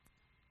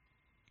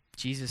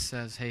 Jesus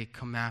says, hey,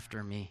 come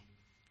after me.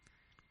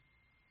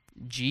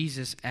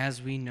 Jesus,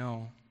 as we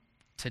know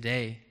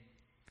today,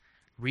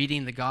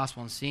 reading the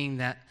gospel and seeing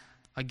that,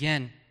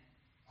 again,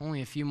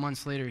 only a few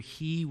months later,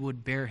 he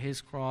would bear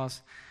his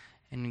cross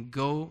and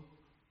go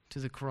to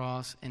the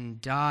cross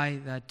and die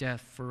that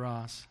death for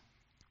us.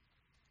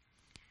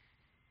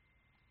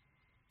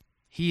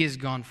 He has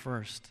gone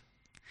first.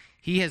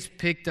 He has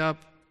picked up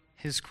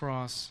his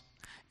cross.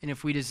 And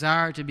if we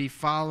desire to be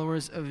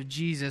followers of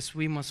Jesus,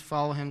 we must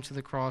follow him to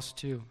the cross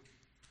too.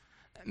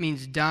 That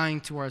means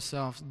dying to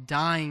ourselves,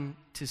 dying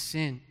to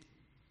sin.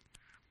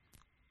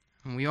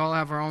 And we all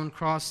have our own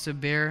cross to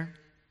bear.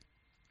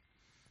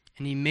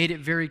 And he made it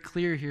very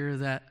clear here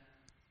that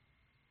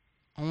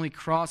only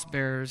cross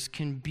bearers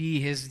can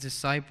be his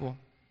disciple.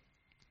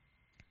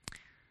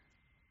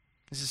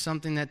 This is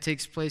something that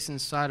takes place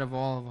inside of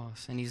all of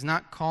us. And he's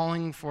not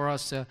calling for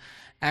us to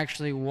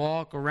actually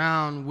walk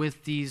around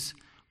with these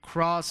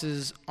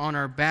crosses on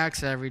our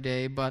backs every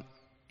day. But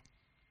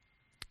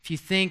if you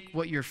think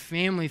what your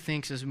family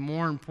thinks is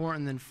more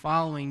important than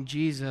following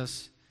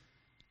Jesus,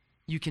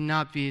 you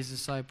cannot be his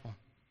disciple.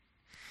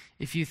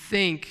 If you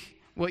think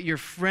what your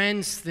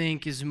friends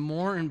think is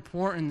more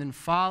important than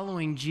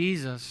following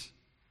Jesus,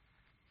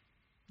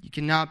 you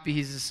cannot be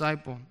his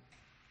disciple.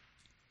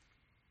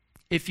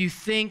 If you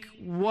think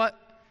what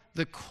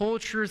the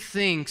culture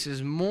thinks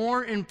is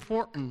more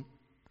important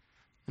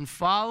than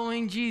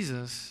following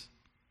Jesus,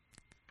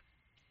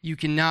 you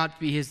cannot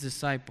be his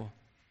disciple.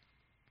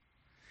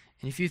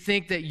 And if you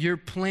think that your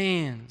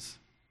plans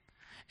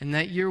and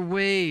that your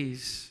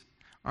ways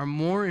are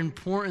more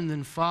important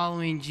than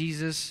following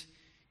Jesus,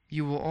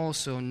 you will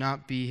also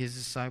not be his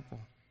disciple.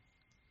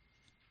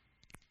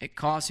 It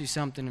costs you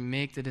something to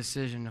make the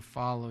decision to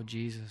follow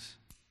Jesus.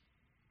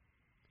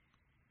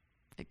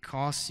 It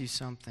costs you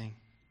something.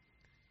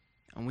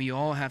 And we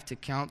all have to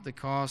count the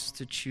cost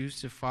to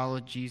choose to follow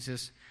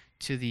Jesus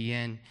to the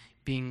end,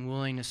 being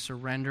willing to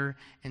surrender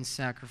and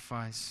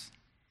sacrifice.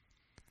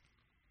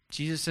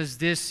 Jesus says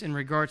this in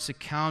regards to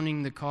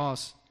counting the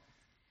cost.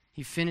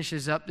 He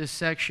finishes up this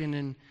section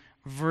in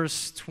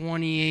verse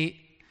 28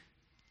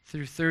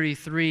 through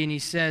 33, and he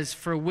says,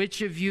 "For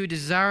which of you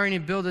desiring to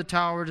build a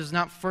tower does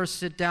not first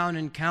sit down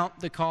and count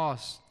the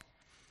cost,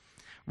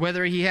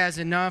 whether he has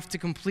enough to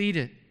complete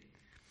it?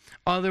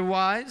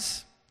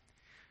 Otherwise,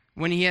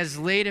 when he has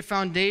laid a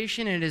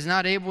foundation and is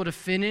not able to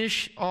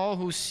finish, all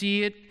who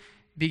see it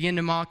begin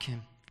to mock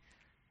him,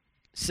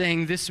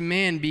 saying, 'This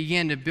man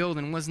began to build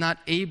and was not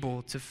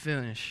able to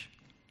finish.'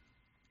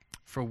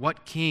 For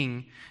what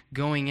king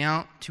going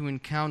out to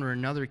encounter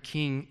another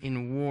king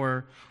in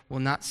war will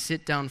not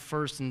sit down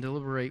first and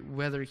deliberate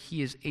whether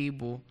he is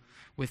able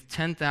with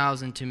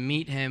 10,000 to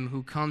meet him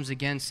who comes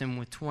against him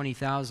with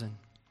 20,000?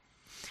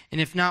 And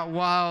if not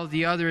while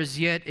the other is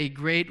yet a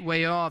great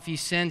way off, he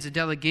sends a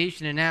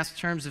delegation and asks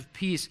terms of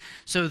peace.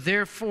 So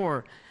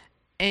therefore,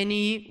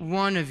 any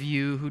one of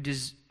you who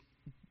does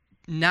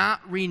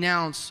not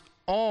renounce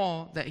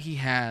all that he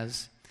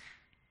has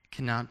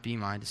cannot be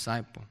my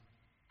disciple."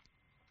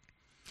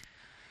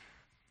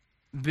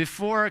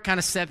 Before kind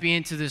of stepping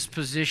into this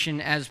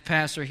position as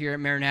pastor here at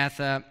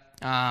Maranatha,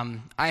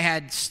 I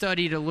had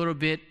studied a little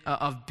bit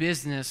of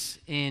business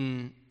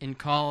in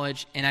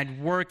college, and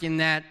I'd work in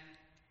that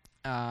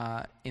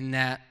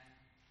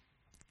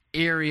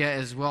area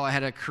as well. I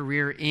had a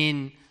career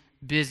in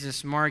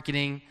business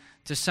marketing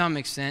to some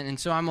extent, and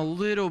so I'm a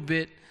little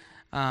bit,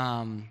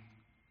 I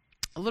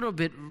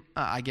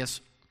guess,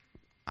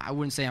 I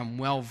wouldn't say I'm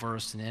well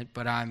versed in it,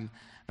 but I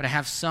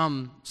have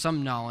some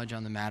knowledge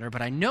on the matter.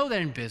 But I know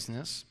that in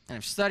business, and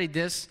I've studied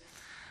this,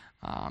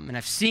 and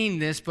I've seen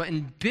this, but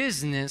in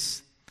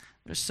business,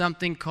 there's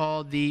something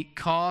called the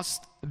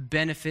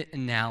cost-benefit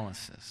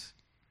analysis,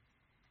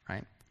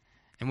 right?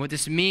 And what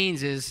this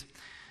means is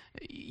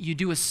you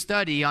do a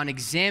study on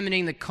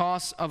examining the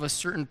costs of a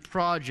certain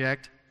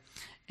project,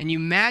 and you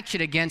match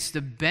it against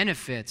the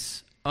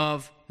benefits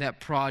of that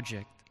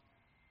project,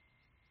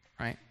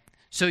 right?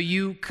 So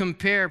you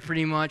compare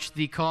pretty much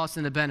the costs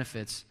and the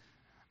benefits,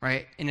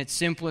 right? In its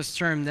simplest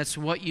term, that's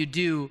what you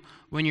do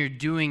when you're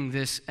doing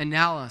this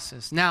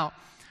analysis. Now,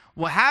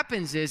 what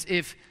happens is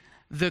if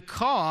the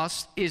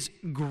cost is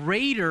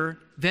greater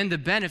than the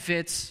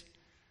benefits,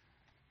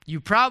 you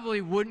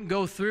probably wouldn't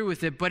go through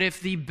with it. But if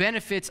the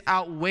benefits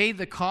outweigh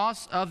the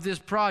cost of this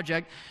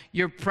project,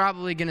 you're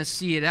probably going to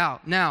see it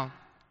out. Now,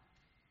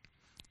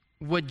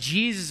 what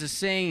Jesus is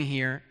saying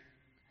here,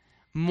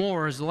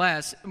 more or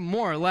less,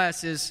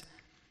 is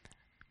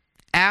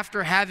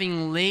after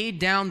having laid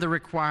down the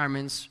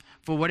requirements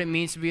for what it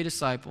means to be a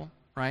disciple,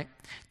 right?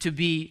 To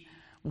be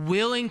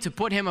willing to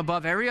put him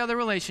above every other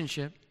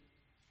relationship,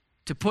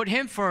 to put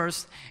him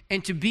first,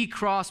 and to be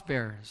cross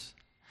bearers.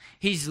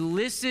 He's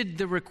listed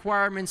the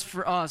requirements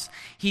for us.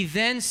 He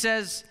then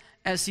says,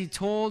 as he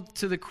told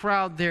to the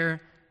crowd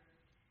there,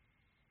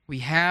 we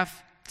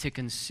have to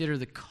consider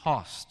the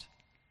cost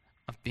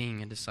of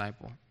being a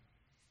disciple.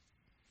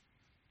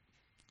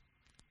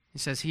 He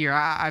says here,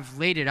 I've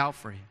laid it out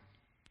for you.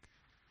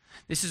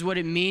 This is what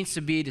it means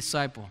to be a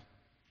disciple.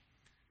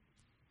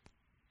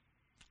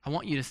 I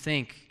want you to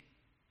think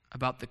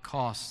about the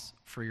cost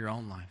for your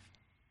own life.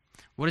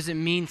 What does it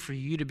mean for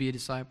you to be a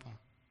disciple?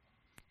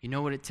 You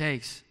know what it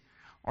takes.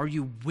 Are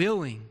you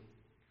willing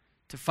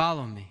to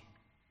follow me?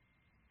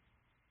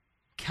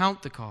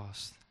 Count the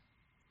cost.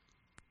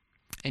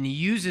 And he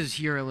uses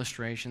here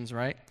illustrations,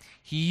 right?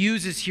 He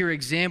uses here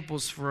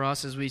examples for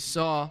us, as we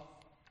saw.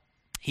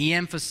 He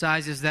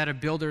emphasizes that a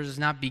builder does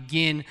not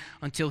begin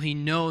until he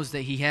knows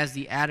that he has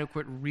the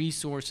adequate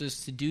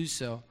resources to do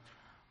so.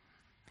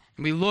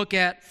 And we look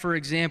at, for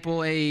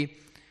example, a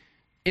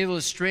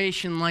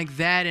illustration like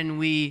that, and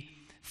we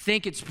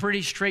think it's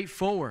pretty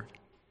straightforward.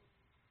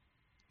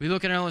 We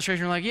look at an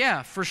illustration, we're like,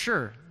 yeah, for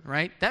sure,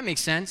 right? That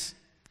makes sense.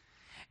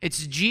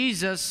 It's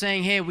Jesus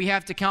saying, hey, we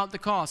have to count the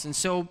cost. And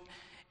so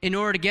in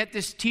order to get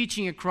this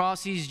teaching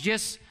across, he's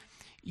just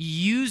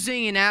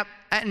using an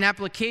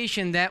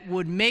application that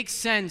would make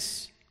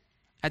sense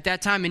at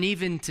that time and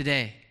even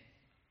today.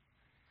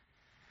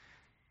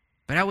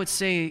 But I would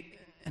say,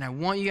 and I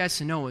want you guys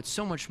to know, it's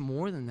so much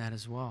more than that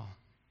as well.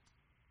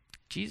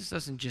 Jesus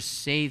doesn't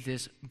just say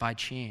this by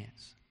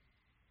chance.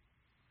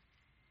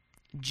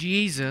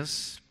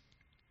 Jesus,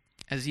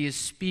 as he is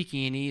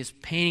speaking and he is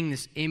painting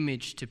this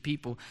image to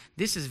people,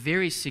 this is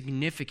very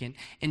significant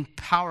and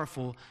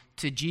powerful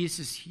to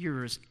Jesus'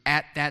 hearers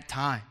at that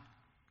time.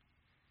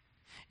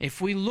 If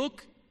we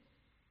look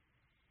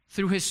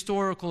through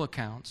historical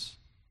accounts,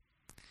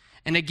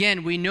 and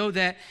again, we know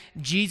that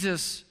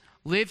Jesus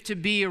lived to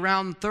be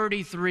around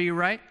 33,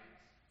 right?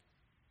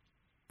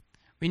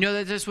 We know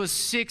that this was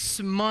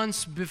 6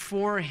 months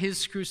before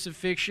his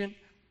crucifixion.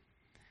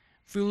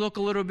 If we look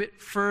a little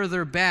bit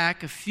further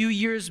back, a few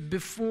years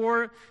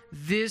before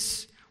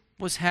this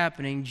was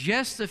happening,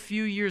 just a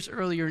few years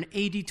earlier in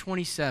AD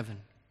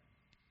 27,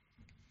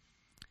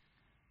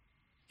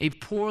 a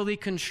poorly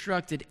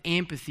constructed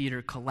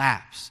amphitheater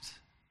collapsed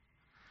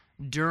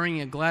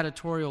during a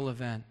gladiatorial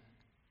event.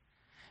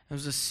 It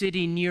was a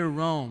city near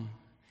Rome,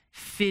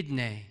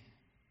 Fidne.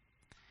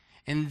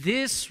 And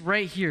this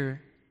right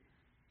here,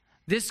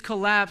 this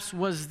collapse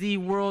was the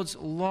world's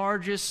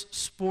largest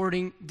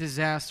sporting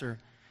disaster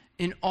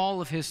in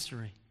all of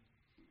history.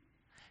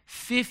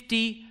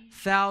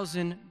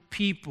 50,000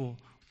 people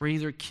were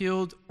either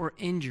killed or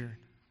injured.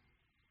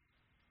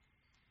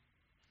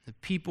 The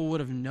people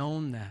would have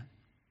known that.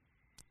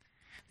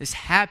 This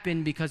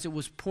happened because it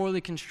was poorly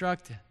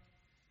constructed.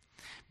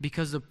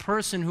 Because the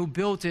person who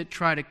built it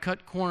tried to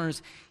cut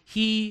corners.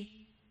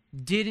 He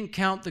didn't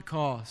count the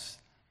cost.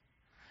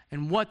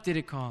 And what did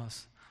it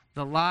cost?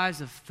 The lives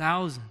of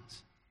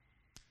thousands.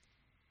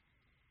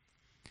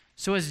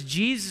 So as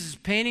Jesus is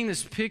painting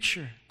this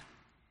picture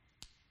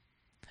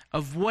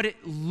of what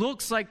it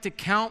looks like to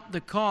count the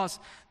cost,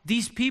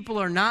 these people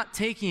are not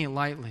taking it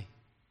lightly.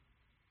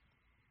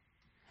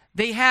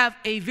 They have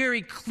a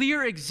very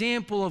clear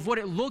example of what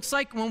it looks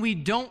like when we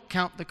don't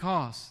count the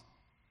cost.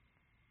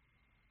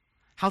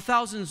 How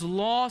thousands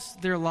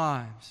lost their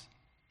lives.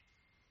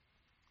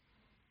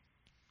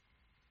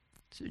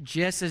 So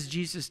just as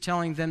Jesus is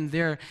telling them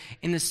there,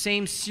 in the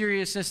same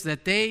seriousness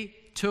that they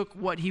took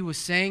what he was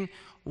saying,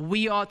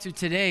 we ought to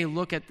today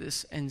look at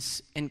this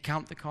and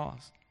count the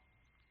cost.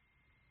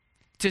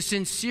 To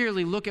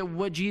sincerely look at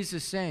what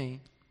Jesus is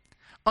saying,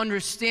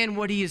 understand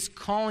what he is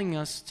calling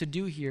us to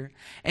do here,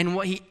 and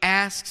what he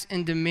asks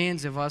and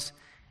demands of us,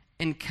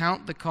 and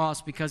count the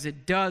cost, because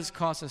it does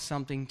cost us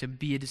something to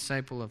be a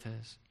disciple of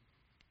his.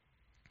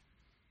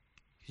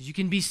 You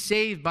can be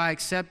saved by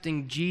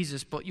accepting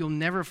Jesus, but you'll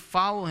never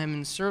follow him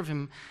and serve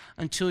him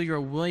until you're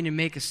willing to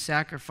make a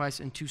sacrifice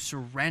and to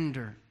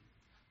surrender.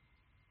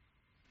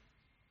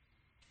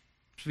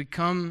 As we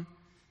come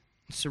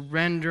and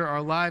surrender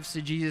our lives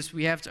to Jesus,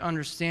 we have to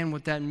understand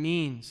what that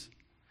means,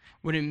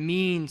 what it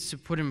means to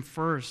put him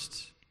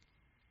first.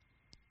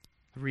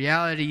 The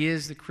reality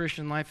is the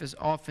Christian life is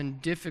often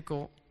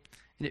difficult,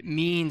 and it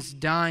means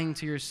dying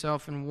to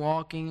yourself and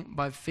walking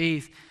by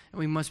faith, and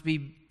we must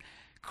be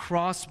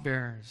cross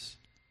bearers.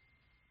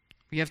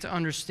 We have to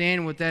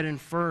understand what that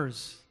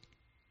infers.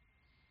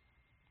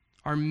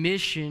 Our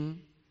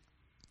mission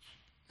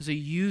as a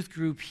youth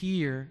group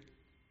here,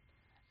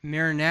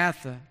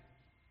 Maranatha,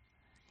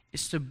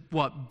 is to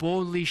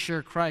boldly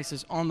share Christ.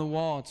 It's on the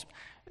wall. It's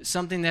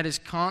something that is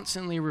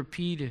constantly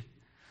repeated,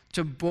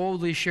 to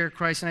boldly share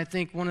Christ. And I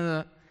think one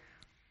of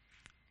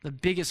the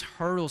biggest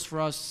hurdles for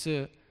us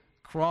to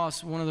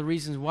cross, one of the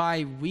reasons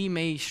why we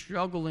may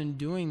struggle in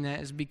doing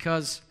that, is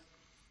because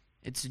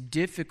It's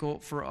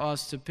difficult for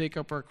us to pick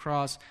up our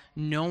cross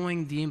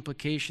knowing the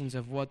implications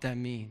of what that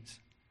means.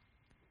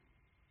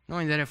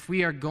 Knowing that if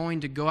we are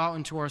going to go out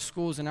into our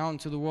schools and out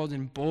into the world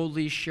and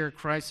boldly share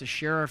Christ, to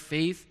share our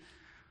faith,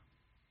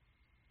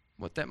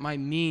 what that might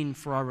mean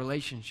for our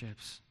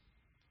relationships,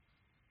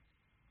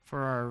 for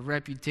our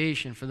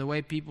reputation, for the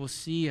way people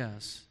see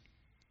us,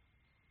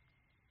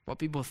 what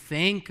people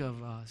think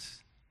of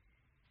us.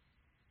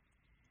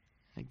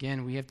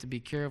 Again, we have to be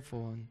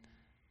careful and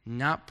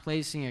not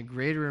placing a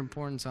greater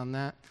importance on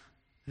that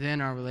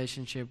than our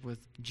relationship with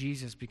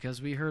Jesus,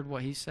 because we heard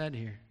what he said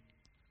here.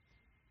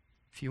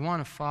 If you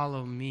want to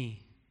follow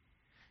me,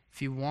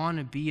 if you want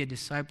to be a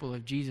disciple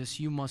of Jesus,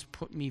 you must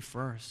put me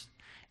first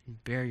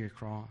and bear your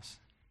cross.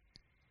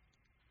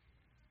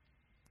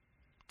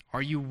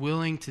 Are you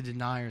willing to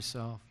deny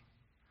yourself?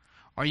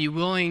 Are you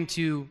willing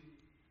to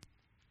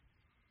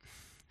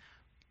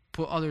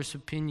put others'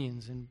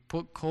 opinions and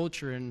put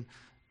culture and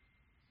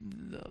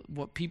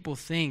what people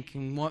think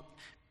and what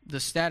the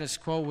status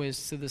quo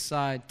is to the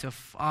side, to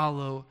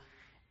follow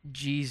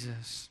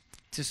Jesus,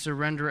 to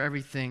surrender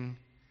everything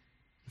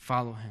and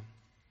follow him?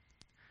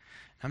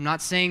 I'm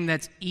not saying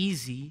that's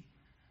easy,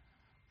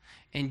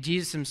 and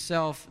Jesus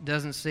himself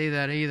doesn't say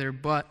that either,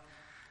 but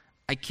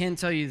I can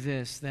tell you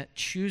this, that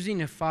choosing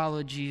to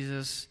follow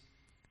Jesus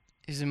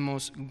is the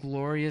most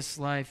glorious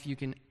life you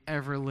can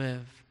ever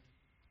live.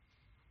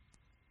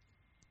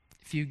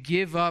 If you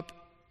give up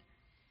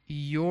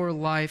your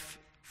life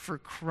for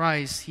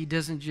Christ, he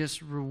doesn't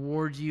just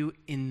reward you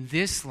in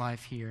this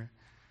life here,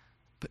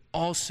 but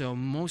also,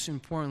 most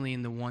importantly,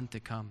 in the one to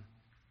come.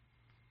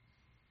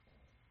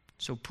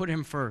 So put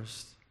him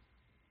first.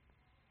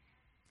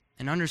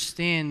 And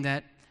understand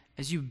that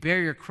as you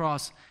bear your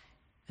cross,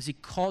 as he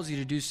calls you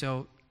to do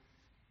so,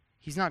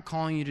 he's not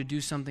calling you to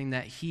do something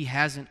that he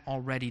hasn't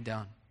already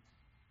done.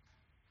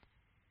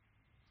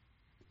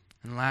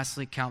 And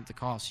lastly, count the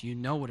cost. You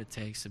know what it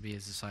takes to be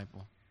his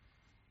disciple.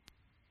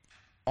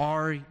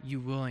 Are you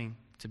willing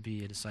to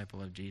be a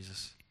disciple of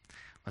Jesus?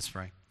 Let's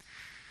pray.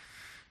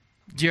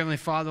 Dear Heavenly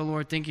Father,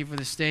 Lord, thank you for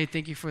this day.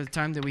 Thank you for the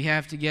time that we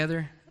have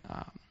together,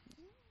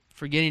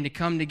 for getting to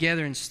come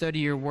together and study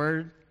your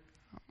word.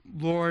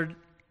 Lord,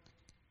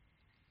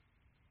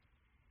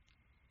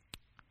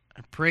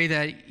 I pray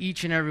that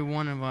each and every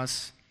one of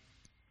us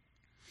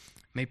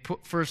may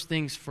put first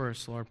things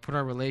first, Lord. Put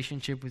our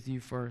relationship with you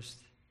first.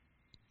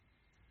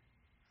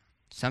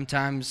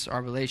 Sometimes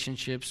our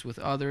relationships with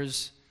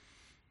others,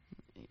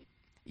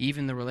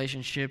 even the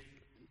relationship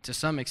to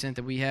some extent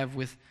that we have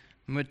with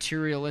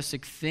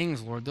materialistic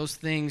things, Lord, those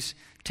things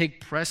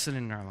take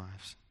precedent in our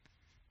lives.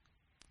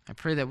 I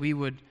pray that we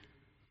would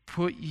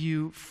put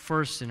you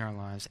first in our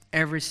lives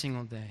every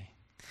single day,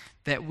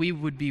 that we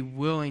would be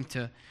willing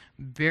to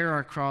bear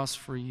our cross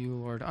for you,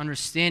 Lord,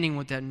 understanding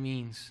what that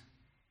means,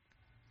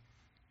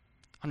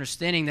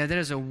 understanding that that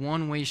is a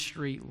one-way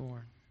street,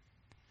 Lord.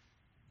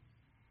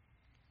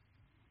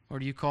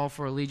 Lord, you call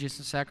for allegiance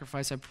and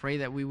sacrifice. I pray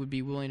that we would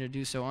be willing to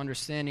do so,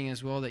 understanding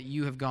as well that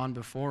you have gone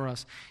before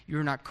us.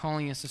 You're not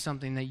calling us to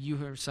something that you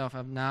yourself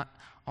have not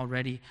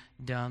already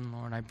done,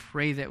 Lord. I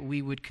pray that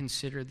we would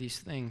consider these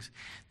things,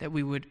 that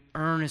we would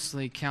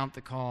earnestly count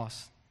the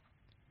cost,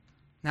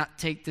 not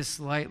take this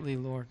lightly,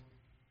 Lord.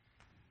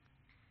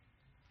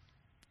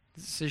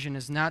 The decision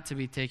is not to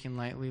be taken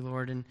lightly,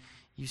 Lord, and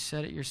you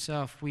said it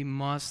yourself. We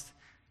must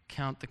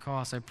count the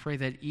cost. I pray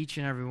that each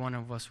and every one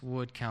of us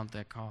would count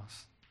that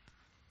cost.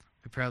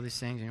 We pray all these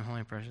things in your holy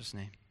and precious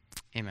name.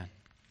 Amen.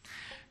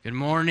 Good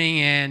morning,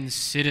 and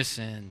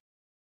citizens.